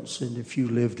Franklin's. And if you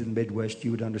lived in the Midwest,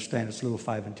 you would understand it's a little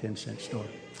 5 and 10 cent store.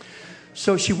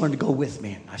 So she wanted to go with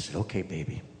me. And I said, "Okay,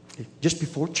 baby." Just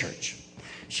before church.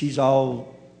 She's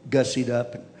all gussied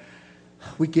up. And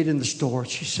we get in the store.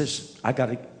 She says, "I got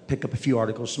to pick up a few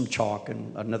articles, some chalk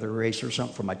and another eraser or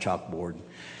something for my chalkboard."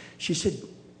 She said,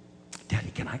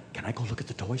 "Daddy, can I go look at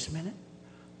the toys a minute?"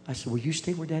 I said, "Well, you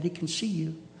stay where Daddy can see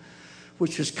you,"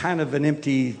 which was kind of an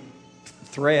empty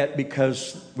threat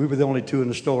because we were the only 2 in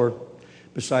the store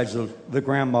besides the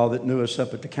grandma that knew us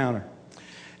up at the counter.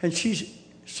 And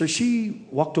she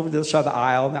walked over to the other side of the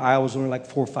aisle, and the aisle was only like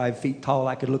 4 or 5 feet tall.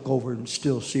 I could look over and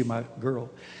still see my girl.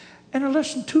 And in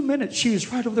less than 2 minutes, she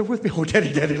was right over there with me. Oh,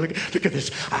 Daddy, look at this.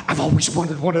 I've always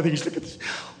wanted one of these. Look at this.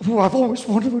 Oh, I've always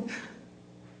wanted one.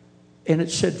 And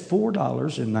it said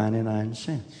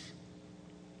 $4.99.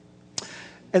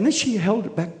 And then she held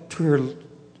it back to her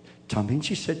tummy and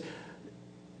she said,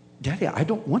 Daddy, I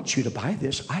don't want you to buy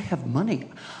this. I have money.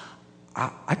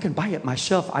 I can buy it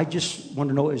myself. I just want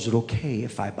to know, is it okay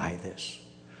if I buy this?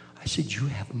 I said, you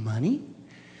have money?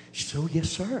 She said, oh, yes,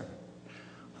 sir.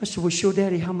 I said, well, show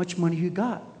Daddy how much money you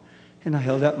got. And I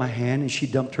held out my hand, and she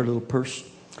dumped her little purse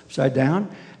upside down,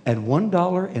 and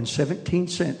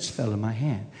 $1.17 fell in my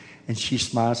hand. And she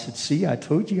smiled and said, see, I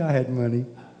told you I had money.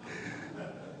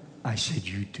 I said,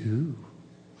 you do?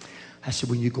 I said,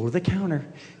 when you go to the counter,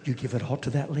 you give it all to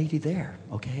that lady there,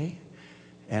 okay?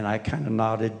 And I kind of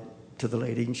nodded to the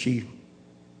lady, and she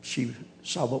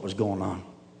saw what was going on.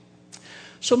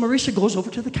 So Marisa goes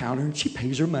over to the counter, and she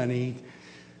pays her money.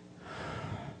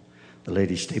 The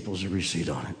lady staples a receipt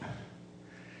on it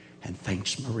and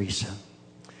thanks Marisa.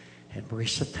 And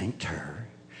Marisa thanked her.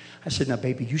 I said, now,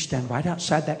 baby, you stand right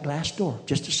outside that glass door.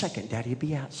 Just a second. Daddy will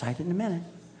be outside in a minute.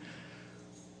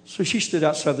 So she stood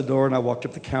outside the door, and I walked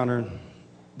up the counter, and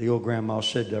the old grandma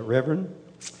said, Reverend,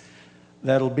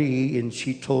 that'll be, and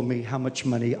she told me how much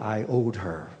money I owed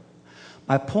her.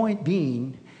 My point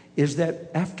being is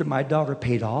that after my daughter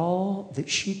paid all that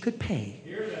she could pay,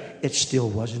 it still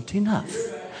wasn't enough.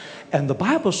 And the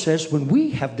Bible says when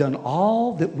we have done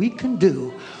all that we can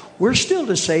do, we're still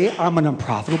to say, I'm an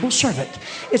unprofitable servant.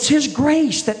 It's His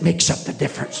grace that makes up the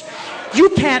difference.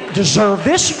 You can't deserve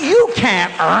this. You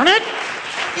can't earn it.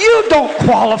 You don't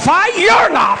qualify. You're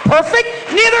not perfect.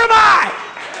 Neither am I.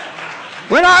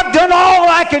 When I've done all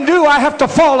I can do, I have to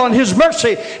fall on His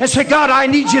mercy and say, God, I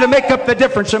need you to make up the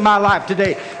difference in my life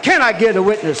today. Can I get a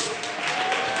witness?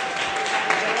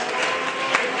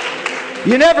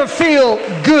 You never feel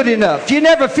good enough. You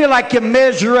never feel like you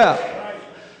measure up.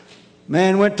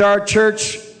 Man went to our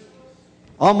church,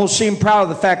 almost seemed proud of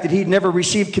the fact that he'd never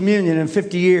received communion in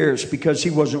 50 years because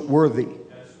he wasn't worthy.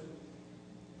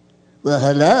 Well,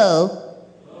 hello.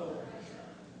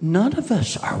 None of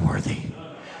us are worthy.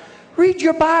 Read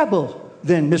your Bible,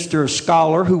 then, Mr.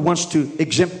 Scholar who wants to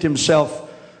exempt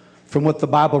himself from what the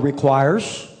Bible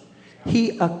requires.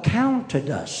 He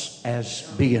accounted us as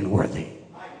being worthy.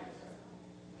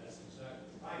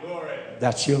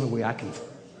 That's the only way I can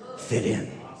fit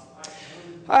in.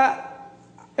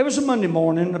 It was a Monday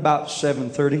morning, about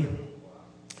 7:30,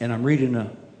 and I'm reading a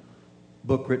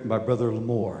book written by Brother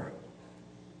Lamore,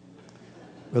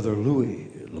 Brother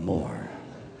Louis Lamore.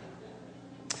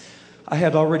 I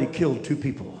had already killed 2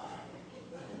 people,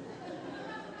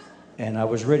 and I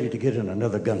was ready to get in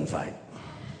another gunfight.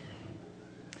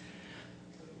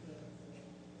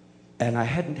 And I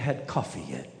hadn't had coffee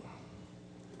yet.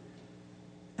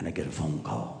 And I get a phone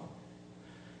call.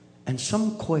 And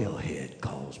some quailhead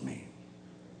calls me.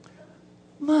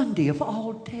 Monday of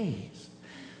all days.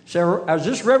 So, is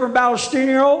this Reverend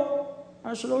Ballestero?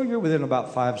 I said, oh, you're within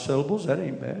about 5 syllables. That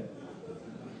ain't bad.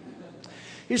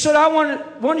 He said,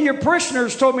 one of your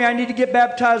parishioners told me I need to get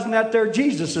baptized in that there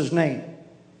Jesus' name.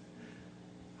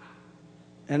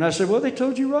 And I said, well, they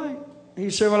told you right. He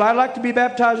said, well, I'd like to be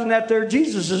baptized in that there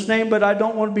Jesus' name, but I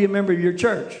don't want to be a member of your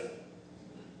church.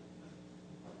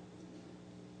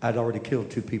 I'd already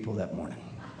killed 2 people that morning.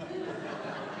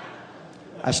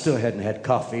 I still hadn't had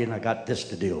coffee, and I got this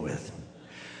to deal with.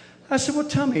 I said, well,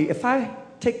 tell me, if I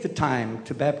take the time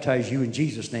to baptize you in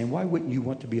Jesus' name, why wouldn't you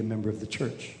want to be a member of the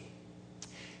church?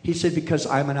 He said, because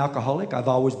I'm an alcoholic. I've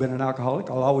always been an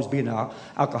alcoholic. I'll always be an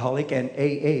alcoholic, and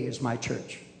AA is my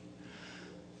church.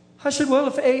 I said, well,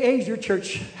 if AA is your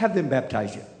church, have them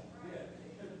baptize you.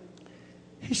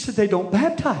 He said, they don't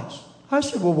baptize. I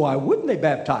said, well, why wouldn't they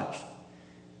baptize?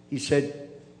 He said,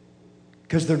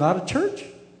 because they're not a church.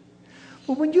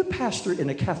 Well, when you pastor in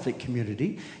a Catholic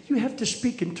community, you have to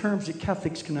speak in terms that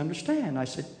Catholics can understand. I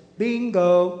said,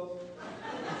 bingo.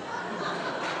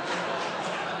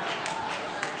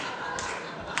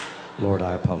 Lord,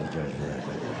 I apologize for that.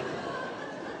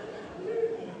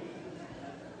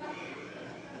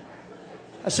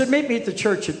 I said, meet me at the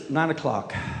church at 9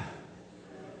 o'clock.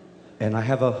 And I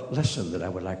have a lesson that I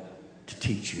would like to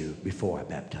teach you before I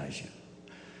baptize you.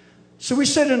 So we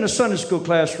sit in a Sunday school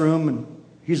classroom, and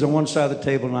he's on one side of the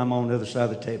table, and I'm on the other side of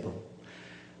the table.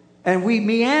 And we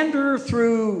meander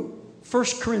through 1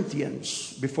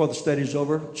 Corinthians before the study's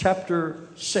over, chapter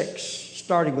 6,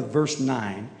 starting with verse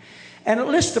 9. And it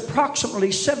lists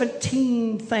approximately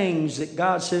 17 things that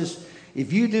God says,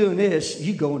 if you doing this,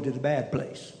 you go into the bad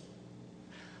place.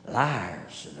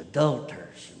 Liars and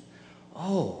adulterers, and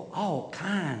all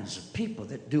kinds of people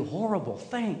that do horrible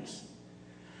things.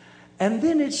 And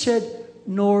then it said,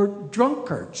 nor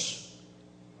drunkards.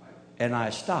 And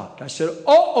I stopped. I said,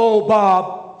 uh-oh,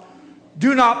 Bob,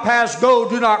 do not pass go,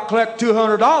 do not collect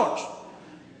 $200.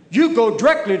 You go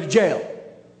directly to jail.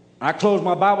 I closed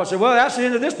my Bible. I said, well, that's the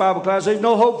end of this Bible class. There's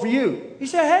no hope for you. He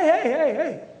said,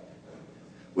 hey.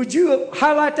 Would you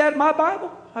highlight that in my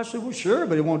Bible? I said, well, sure,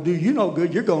 but it won't do you no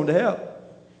good. You're going to hell.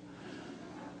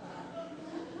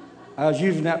 I was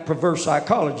using that perverse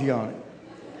psychology on it.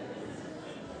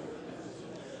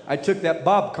 I took that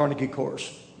Bob Carnegie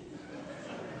course.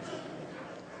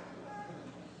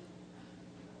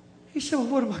 He said, well,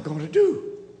 what am I going to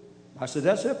do? I said,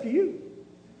 that's up to you.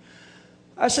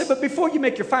 I said, but before you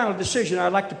make your final decision,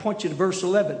 I'd like to point you to verse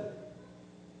 11.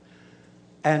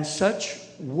 And such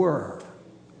were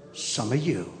some of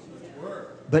you.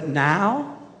 But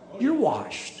now you're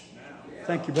washed.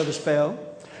 Thank you, Brother Spell.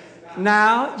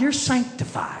 Now you're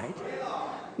sanctified.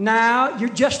 Now you're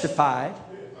justified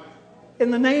in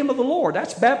the name of the Lord.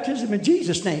 That's baptism in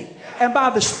Jesus' name. And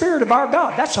by the Spirit of our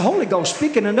God. That's the Holy Ghost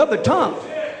speaking another tongue.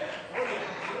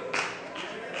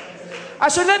 I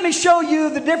said, let me show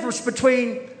you the difference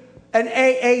between an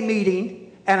AA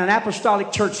meeting and an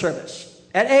apostolic church service.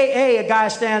 At AA, a guy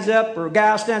stands up or a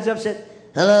gal stands up and says,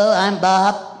 hello, I'm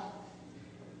Bob.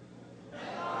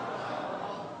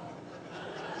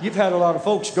 You've had a lot of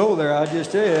folks go there, I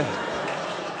just tell you.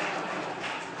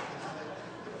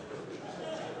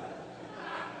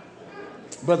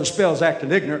 Brother Spell's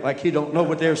acting ignorant like he don't know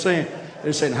what they're saying.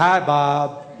 They're saying, hi,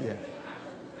 Bob. Yeah.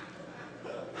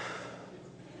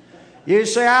 You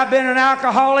say, I've been an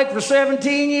alcoholic for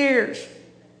 17 years.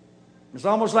 It's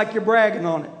almost like you're bragging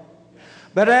on it.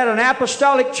 But at an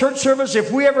apostolic church service,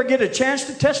 if we ever get a chance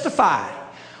to testify,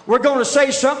 we're going to say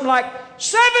something like,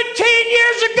 17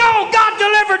 years ago, God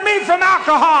delivered me from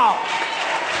alcohol.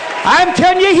 I'm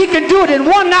telling you, He can do it in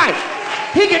one night.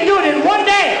 He can do it in one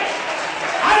day.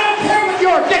 I don't care what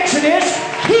your addiction is.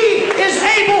 He is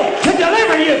able to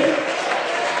deliver you.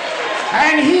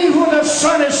 And he who the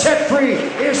Son has set free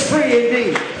is free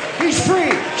indeed. He's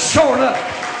free, showing up.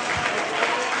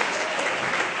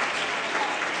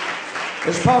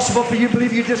 It's possible for you to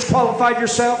believe you disqualified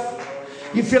yourself.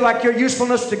 You feel like your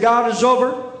usefulness to God is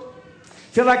over.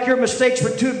 Feel like your mistakes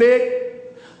were too big.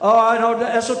 Oh, I know,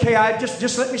 that's okay.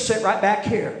 Just let me sit right back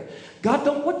here. God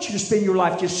don't want you to spend your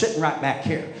life just sitting right back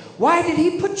here. Why did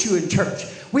He put you in church?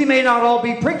 We may not all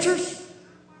be preachers.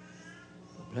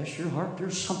 Bless your heart,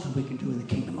 there's something we can do in the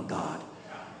kingdom of God.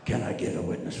 Can I get a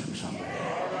witness from somebody?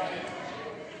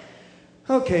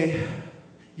 Okay,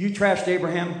 you trashed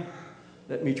Abraham,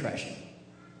 let me trash him.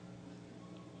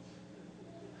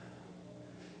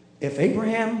 If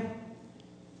Abraham,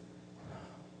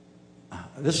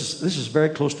 this is very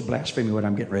close to blasphemy what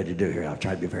I'm getting ready to do here. I'll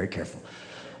try to be very careful.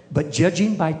 But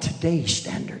judging by today's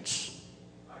standards,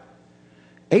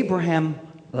 Abraham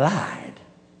lied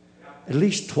at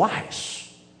least twice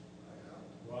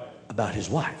about his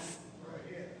wife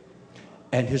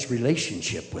and his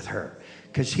relationship with her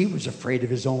because he was afraid of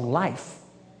his own life.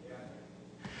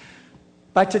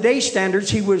 By today's standards,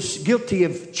 he was guilty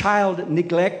of child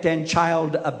neglect and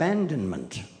child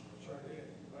abandonment.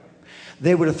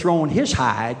 They would have thrown his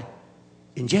hide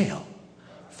in jail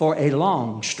for a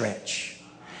long stretch.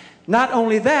 Not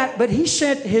only that, but he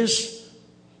sent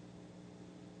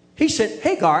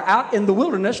Hagar out in the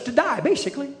wilderness to die,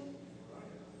 basically.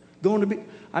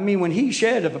 When he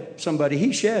shed of somebody,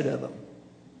 he shed of them.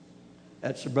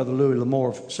 That's Brother Louis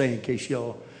L'Amour saying, in case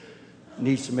y'all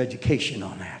need some education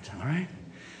on that, all right?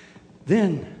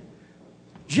 Then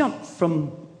jump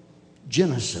from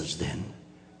Genesis then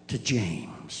to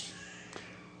James.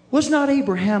 Was not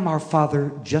Abraham our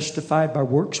father justified by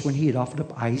works when he had offered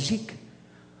up Isaac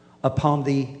upon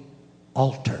the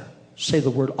altar? Say the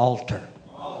word altar.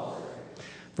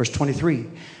 Verse 23.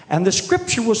 And the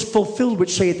scripture was fulfilled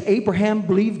which saith, Abraham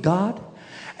believed God,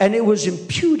 and it was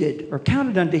imputed or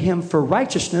counted unto him for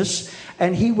righteousness,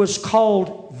 and he was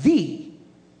called the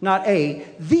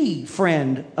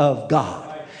friend of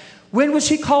God. When was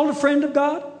he called a friend of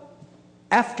God?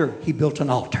 After he built an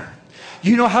altar.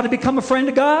 You know how to become a friend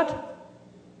of God?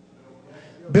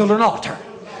 Build an altar.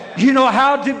 You know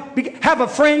how to have a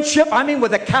friendship?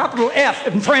 With a capital F.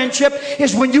 And friendship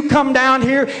is when you come down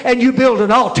here and you build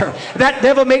an altar. That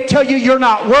devil may tell you you're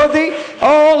not worthy.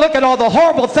 Oh, look at all the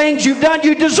horrible things you've done.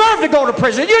 You deserve to go to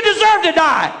prison. You deserve to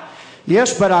die.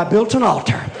 Yes, but I built an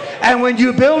altar. And when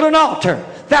you build an altar,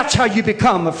 that's how you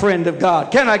become a friend of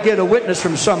God. Can I get a witness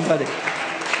from somebody?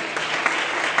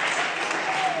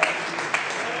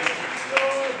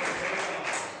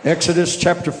 Exodus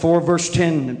chapter 4, verse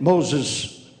 10.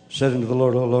 Moses said unto the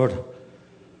Lord, O Lord,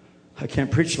 I can't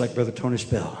preach like Brother Tony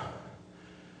Spell.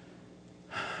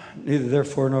 neither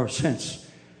therefore nor since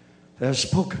that I have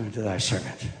spoken unto thy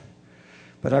servant.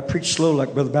 But I preach slow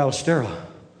like Brother Ballestero,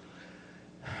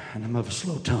 and I'm of a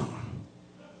slow tongue.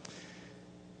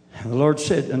 And the Lord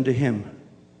said unto him,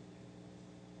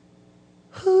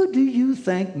 who do you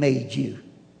think made you?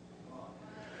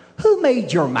 Who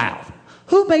made your mouth?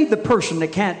 Who made the person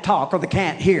that can't talk or that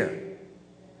can't hear?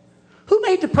 Who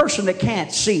made the person that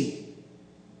can't see?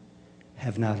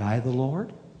 Have not I the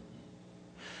Lord?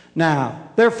 Now,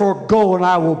 therefore, go, and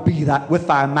I will be with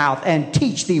thy mouth and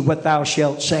teach thee what thou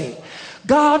shalt say.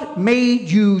 God made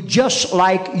you just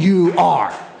like you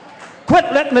are.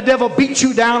 Quit letting the devil beat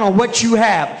you down on what you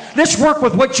have. Let's work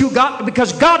with what you got,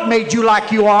 because God made you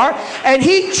like you are, and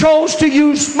he chose to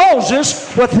use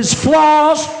Moses with his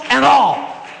flaws and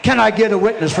all. Can I get a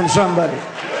witness from somebody?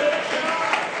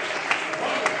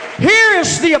 Here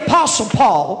is the Apostle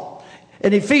Paul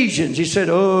in Ephesians. He said,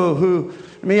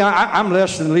 I'm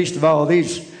less than the least of all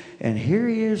these. And here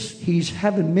he is. He's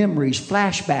having memories,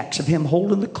 flashbacks of him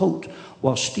holding the coat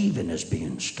while Stephen is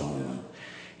being stoned.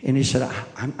 And he said,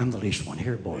 I'm the least one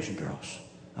here, boys and girls.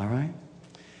 All right?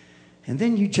 And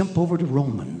then you jump over to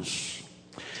Romans.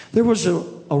 There was a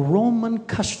Roman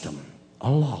custom, a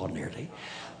law nearly,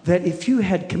 that if you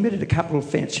had committed a capital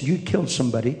offense and you'd killed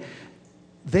somebody,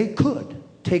 they could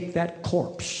take that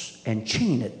corpse and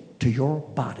chain it to your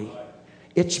body,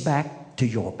 its back to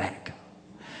your back.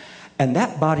 And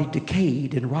that body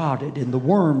decayed and rotted, and the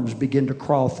worms began to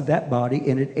crawl through that body,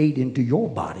 and it ate into your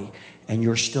body, and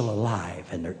you're still alive,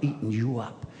 and they're eating you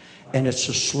up. And it's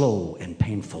a slow and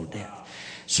painful death.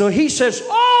 So he says,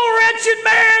 oh, wretched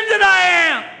man that I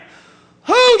am,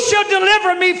 who shall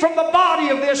deliver me from the body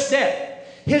of this death?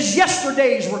 His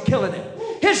yesterdays were killing him.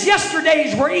 His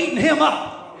yesterdays were eating him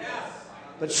up.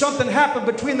 But something happened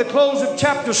between the close of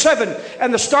chapter 7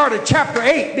 and the start of chapter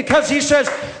 8, because he says,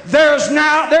 there's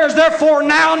therefore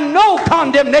now no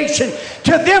condemnation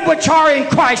to them which are in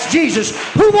Christ Jesus,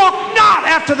 who walk not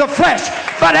after the flesh,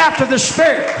 but after the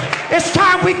Spirit. It's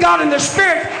time we got in the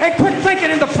Spirit and quit thinking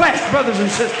in the flesh, brothers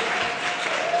and sisters.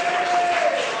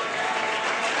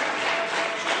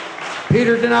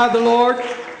 Peter denied the Lord.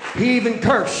 He even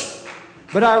cursed.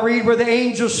 But I read where the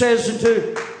angel says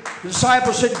unto the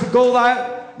disciples, said, go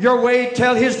your way,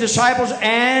 tell his disciples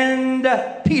and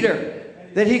Peter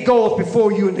that he goeth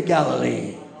before you into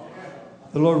Galilee.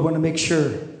 The Lord wanted to make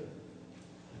sure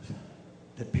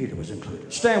that Peter was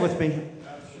included. Stand with me.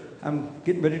 I'm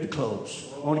getting ready to close.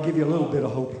 I want to give you a little bit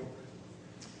of hope.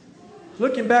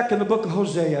 Looking back in the book of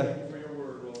Hosea,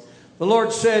 the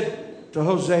Lord said to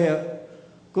Hosea,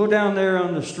 go down there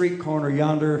on the street corner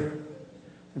yonder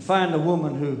and find a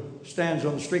woman who stands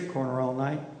on the street corner all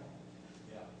night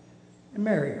and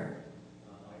marry her.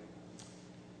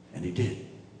 And he did.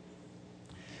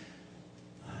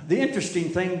 The interesting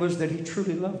thing was that he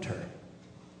truly loved her.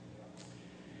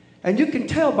 And you can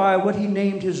tell by what he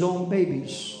named his own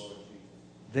babies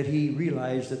that he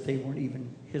realized that they weren't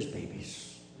even his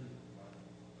babies.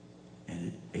 And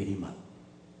it ate him up,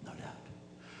 no doubt.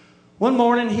 One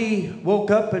morning he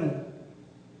woke up and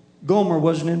Gomer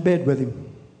wasn't in bed with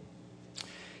him.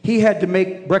 He had to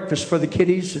make breakfast for the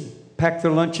kiddies and pack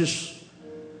their lunches,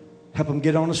 help them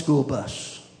get on a school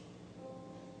bus.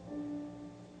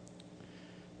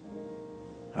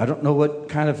 I don't know what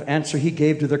kind of answer he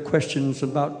gave to their questions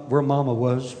about where Mama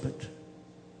was, but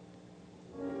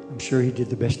I'm sure he did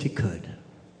the best he could.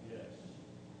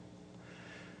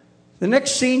 The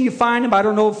next scene you find him, I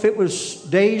don't know if it was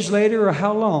days later or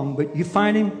how long, but you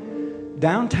find him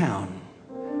downtown.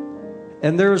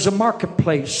 And there's a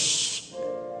marketplace,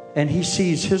 and he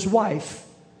sees his wife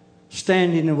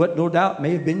standing in what no doubt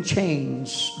may have been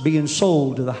chains, being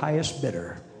sold to the highest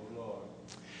bidder.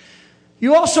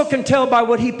 You also can tell by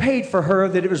what he paid for her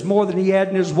that it was more than he had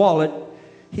in his wallet.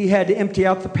 He had to empty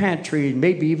out the pantry and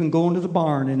maybe even go into the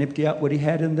barn and empty out what he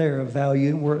had in there of value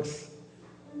and worth.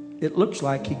 It looks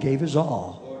like he gave his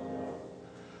all.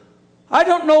 I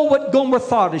don't know what Gomer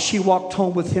thought as she walked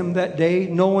home with him that day,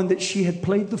 knowing that she had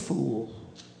played the fool.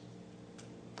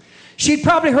 She'd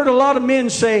probably heard a lot of men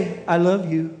say, I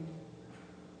love you.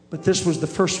 But this was the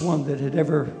first one that had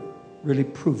ever really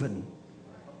proven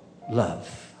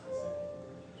love.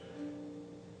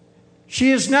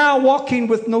 She is now walking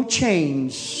with no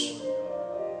chains.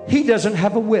 He doesn't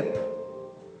have a whip.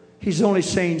 He's only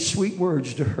saying sweet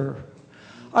words to her.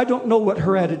 I don't know what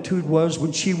her attitude was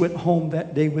when she went home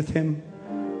that day with him.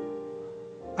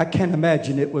 I can't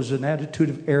imagine it was an attitude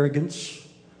of arrogance.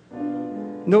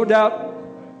 No doubt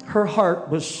her heart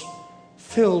was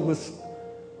filled with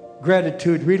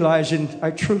gratitude, realizing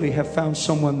I truly have found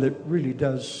someone that really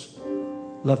does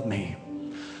love me.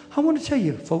 I want to tell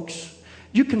you, folks,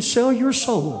 You can sell your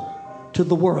soul to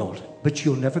the world, but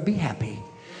you'll never be happy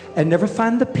and never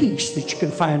find the peace that you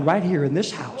can find right here in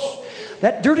this house.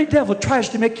 That dirty devil tries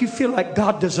to make you feel like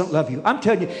God doesn't love you. I'm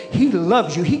telling you, He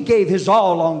loves you. He gave His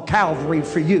all on Calvary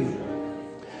for you.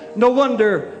 No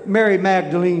wonder Mary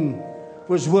Magdalene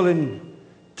was willing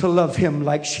to love Him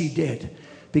like she did,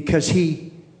 because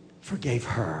He forgave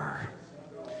her.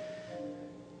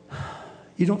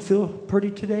 You don't feel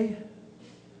pretty today?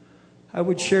 I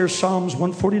would share Psalms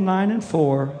 149 and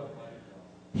 4.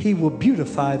 He will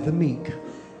beautify the meek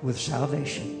with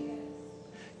salvation.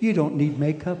 You don't need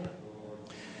makeup.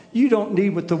 You don't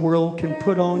need what the world can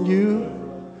put on you.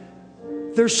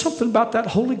 There's something about that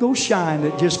Holy Ghost shine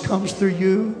that just comes through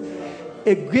you.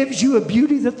 It gives you a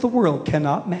beauty that the world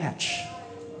cannot match.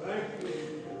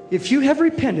 If you have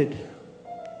repented,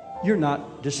 you're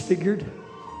not disfigured.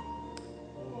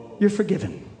 You're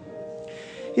forgiven.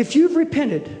 If you've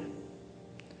repented,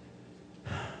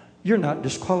 you're not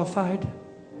disqualified.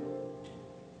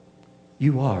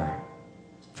 You are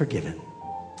forgiven.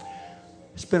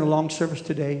 It's been a long service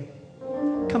today.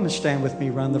 Come and stand with me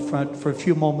around the front for a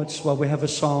few moments while we have a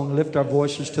song. Lift our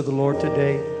voices to the Lord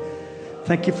today.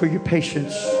 Thank you for your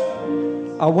patience.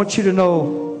 I want you to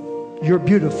know you're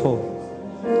beautiful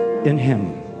in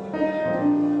Him.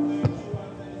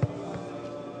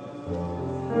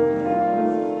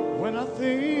 When I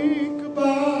think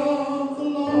about the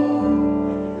Lord,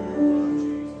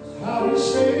 how He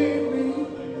saved me,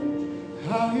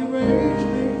 how He raised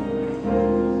me,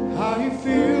 how He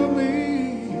filled me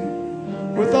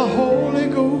with the Holy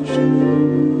Ghost,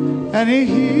 and He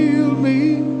healed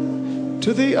me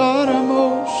to the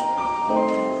uttermost.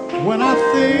 When I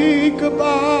think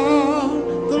about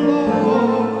the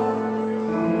Lord,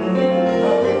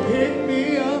 how He picked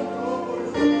me up,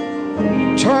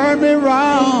 turned me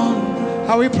round,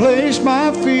 how He placed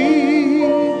my feet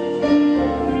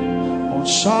on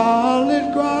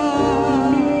solid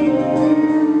ground.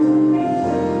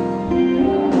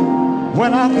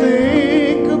 When I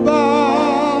think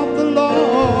about the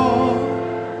Lord,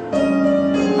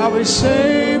 how He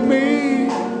saved me,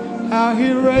 how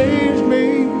He raised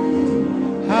me,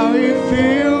 how He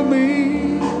filled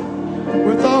me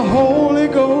with the Holy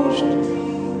Ghost,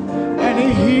 and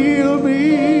He healed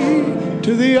me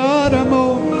to the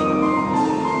uttermost.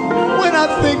 When I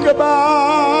think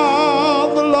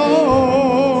about the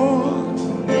Lord,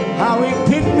 how He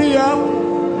picked me up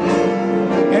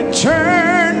and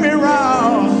turned me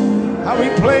around, how He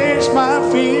placed my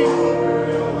feet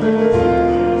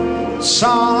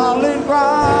solid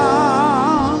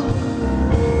ground,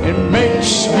 it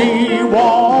makes me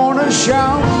want to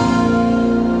shout,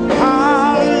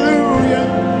 hallelujah,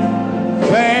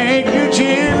 thank you,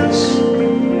 Jesus.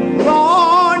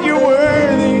 Lord, you're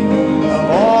worthy of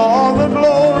all the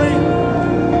glory,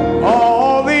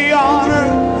 all the honor,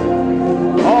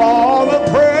 all the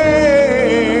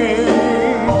praise.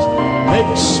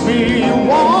 Makes me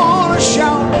want to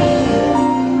shout,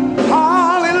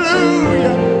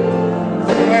 hallelujah,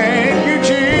 thank you,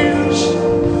 Jesus.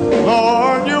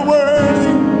 Lord, you're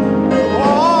worthy of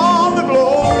all the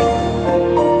glory,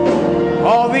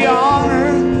 all the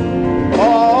honor,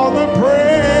 all the praise.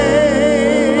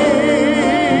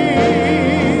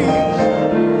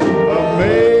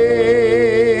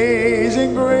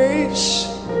 Amazing grace,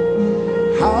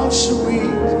 how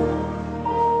sweet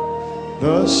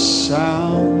the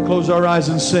sound. Close our eyes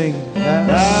and sing.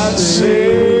 That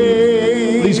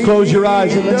saved. Please close your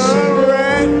eyes and let's sing.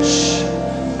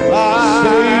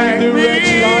 Save the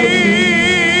wretch like me.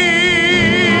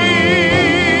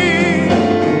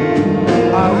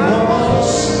 I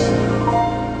once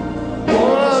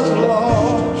was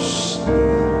lost,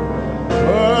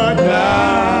 but now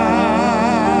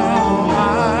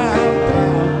I'm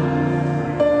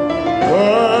found.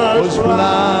 Was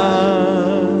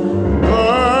blind,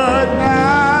 but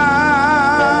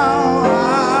now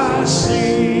I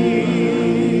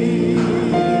see.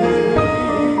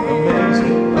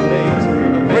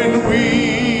 Amazing. When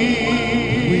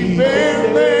we've been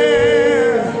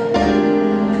there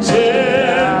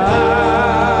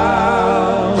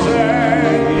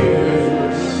 10,000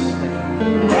 years,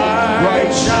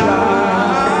 bright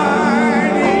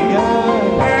shining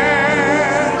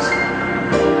as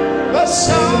the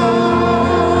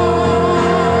sun.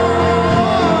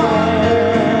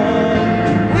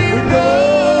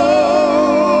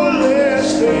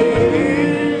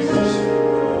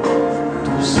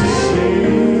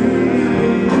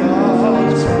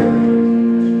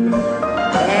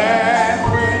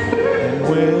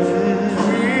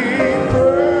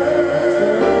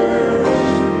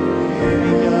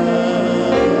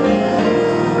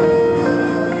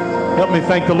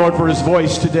 thank the Lord for His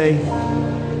voice today.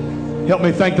 Help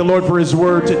me thank the Lord for His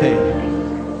word today.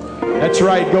 That's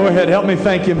right. Go ahead. Help me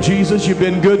thank Him. Jesus, you've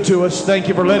been good to us. Thank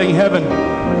you for letting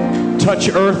heaven touch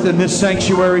earth in this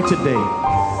sanctuary today.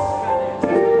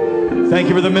 Thank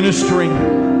you for the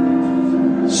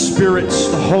ministering spirits,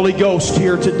 the Holy Ghost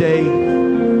here today.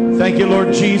 Thank you,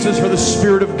 Lord Jesus, for the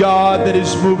Spirit of God that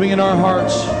is moving in our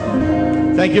hearts.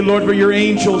 Thank you, Lord, for your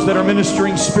angels that are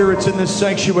ministering spirits in this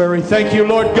sanctuary. Thank you,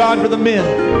 Lord God, for the men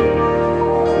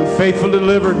who faithfully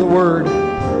delivered the word.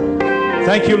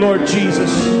 Thank you, Lord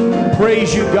Jesus.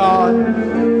 Praise you, God.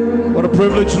 What a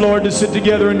privilege, Lord, to sit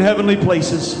together in heavenly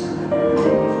places.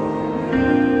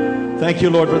 Thank you,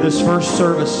 Lord, for this first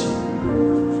service.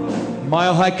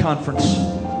 Mile High Conference.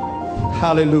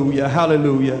 Hallelujah,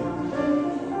 hallelujah.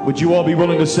 Would you all be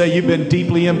willing to say you've been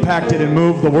deeply impacted and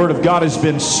moved? The Word of God has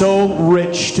been so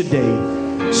rich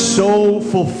today, so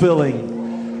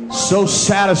fulfilling, so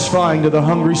satisfying to the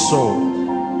hungry soul.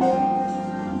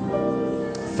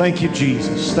 Thank you,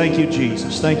 Jesus. Thank you,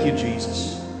 Jesus. Thank you,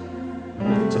 Jesus.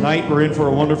 Tonight we're in for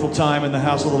a wonderful time in the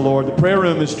house of the Lord. The prayer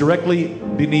room is directly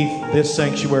beneath this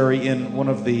sanctuary in one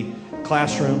of the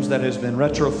classrooms that has been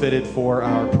retrofitted for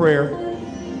our prayer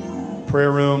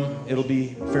room. It'll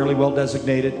be fairly well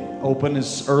designated, open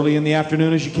as early in the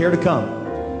afternoon as you care to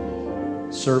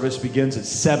come. Service begins at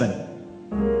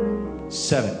 7.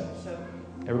 7.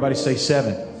 Everybody say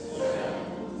 7.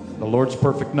 The Lord's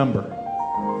perfect number.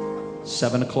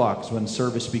 7 o'clock is when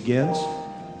service begins.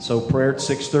 So prayer at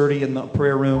 6:30 in the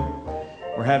prayer room.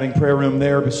 We're having prayer room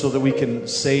there so that we can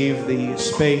save the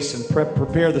space and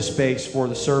prepare the space for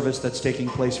the service that's taking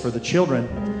place for the children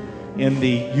in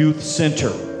the youth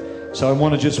center. So I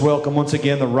want to just welcome once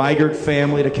again the Reigert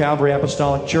family to Calvary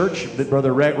Apostolic Church that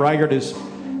Brother Reigert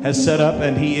has set up,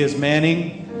 and he is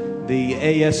manning the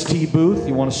AST booth.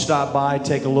 You want to stop by,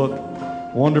 take a look.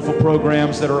 Wonderful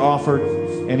programs that are offered,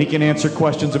 and he can answer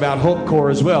questions about Hope Corps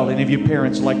as well. Any of you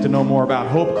parents like to know more about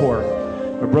Hope Corps?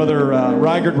 But Brother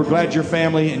Reigert, we're glad your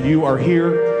family and you are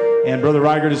here, and Brother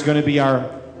Reigert is going to be our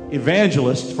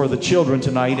evangelist for the children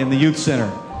tonight in the youth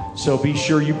center. So be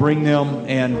sure you bring them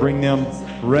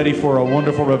ready for a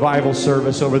wonderful revival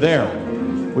service over there.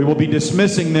 We will be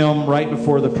dismissing them right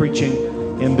before the preaching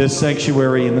in this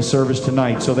sanctuary in the service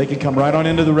tonight. So they can come right on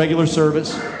into the regular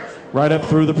service, right up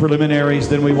through the preliminaries.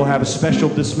 Then we will have a special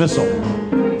dismissal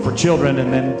for children,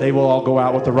 and then they will all go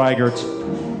out with the Reigerts.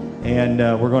 And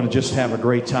we're going to just have a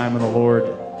great time in the Lord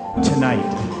tonight.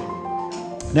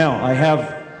 Now, I have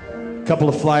a couple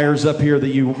of flyers up here that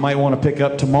you might want to pick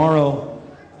up tomorrow.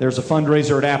 There's a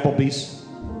fundraiser at Applebee's.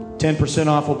 10%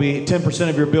 off will be 10%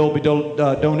 of your bill will be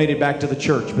donated back to the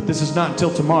church. But this is not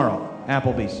until tomorrow.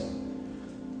 Applebee's.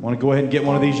 Want to go ahead and get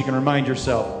one of these? You can remind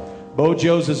yourself.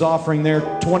 Bojo's is offering their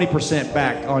 20%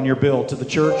 back on your bill to the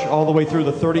church all the way through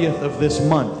the 30th of this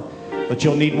month. But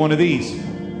you'll need one of these.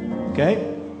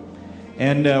 Okay?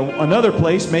 And another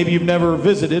place, maybe you've never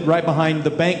visited, right behind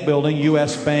the bank building,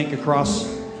 U.S. Bank, across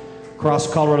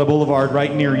Colorado Boulevard,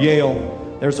 right near Yale.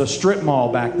 There's a strip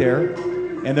mall back there,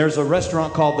 and there's a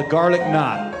restaurant called the Garlic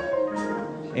Knot.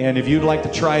 And if you'd like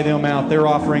to try them out, they're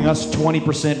offering us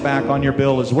 20% back on your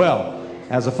bill as well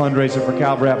as a fundraiser for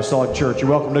Calvary Apostolic Church.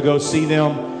 You're welcome to go see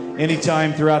them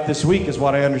anytime throughout this week, is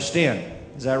what I understand.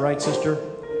 Is that right, sister?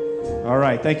 All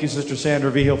right. Thank you, Sister Sandra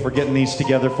Vigil, for getting these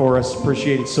together for us.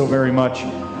 Appreciate it so very much.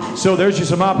 So there's just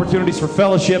some opportunities for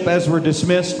fellowship as we're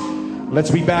dismissed. Let's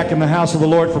be back in the house of the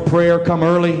Lord for prayer. Come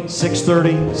early,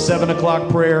 6:30, 7 o'clock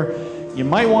prayer. You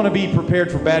might want to be prepared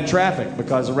for bad traffic,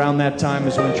 because around that time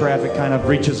is when traffic kind of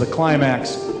reaches a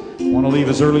climax. You want to leave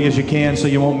as early as you can so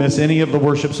you won't miss any of the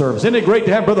worship service. Isn't it great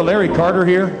to have Brother Larry Carter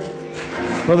here?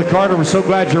 Brother Carter, we're so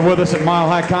glad you're with us at Mile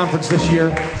High Conference this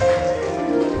year.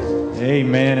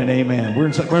 Amen and amen. We're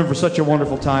in for such a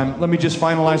wonderful time. Let me just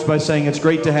finalize by saying it's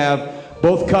great to have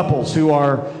both couples who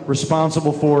are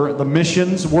responsible for the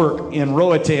missions work in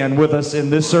Roatan with us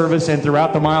in this service and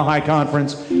throughout the Mile High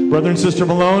Conference. Brother and Sister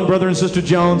Malone, Brother and Sister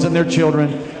Jones, and their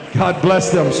children. God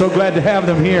bless them. So glad to have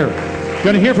them here.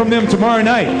 Going to hear from them tomorrow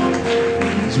night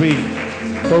as we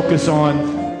focus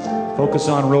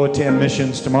on Roatan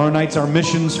missions. Tomorrow night's our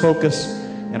missions focus,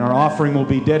 and our offering will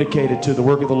be dedicated to the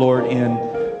work of the Lord in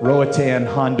Roatan,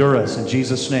 Honduras. In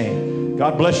Jesus' name.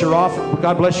 God bless your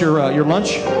God bless your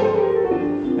lunch.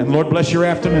 And Lord bless your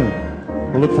afternoon.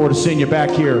 We'll look forward to seeing you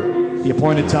back here at the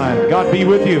appointed time. God be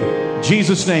with you. In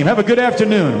Jesus' name. Have a good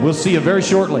afternoon. We'll see you very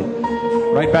shortly.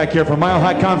 Right back here for Mile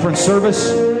High Conference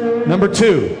service number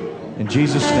 2. In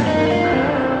Jesus' name.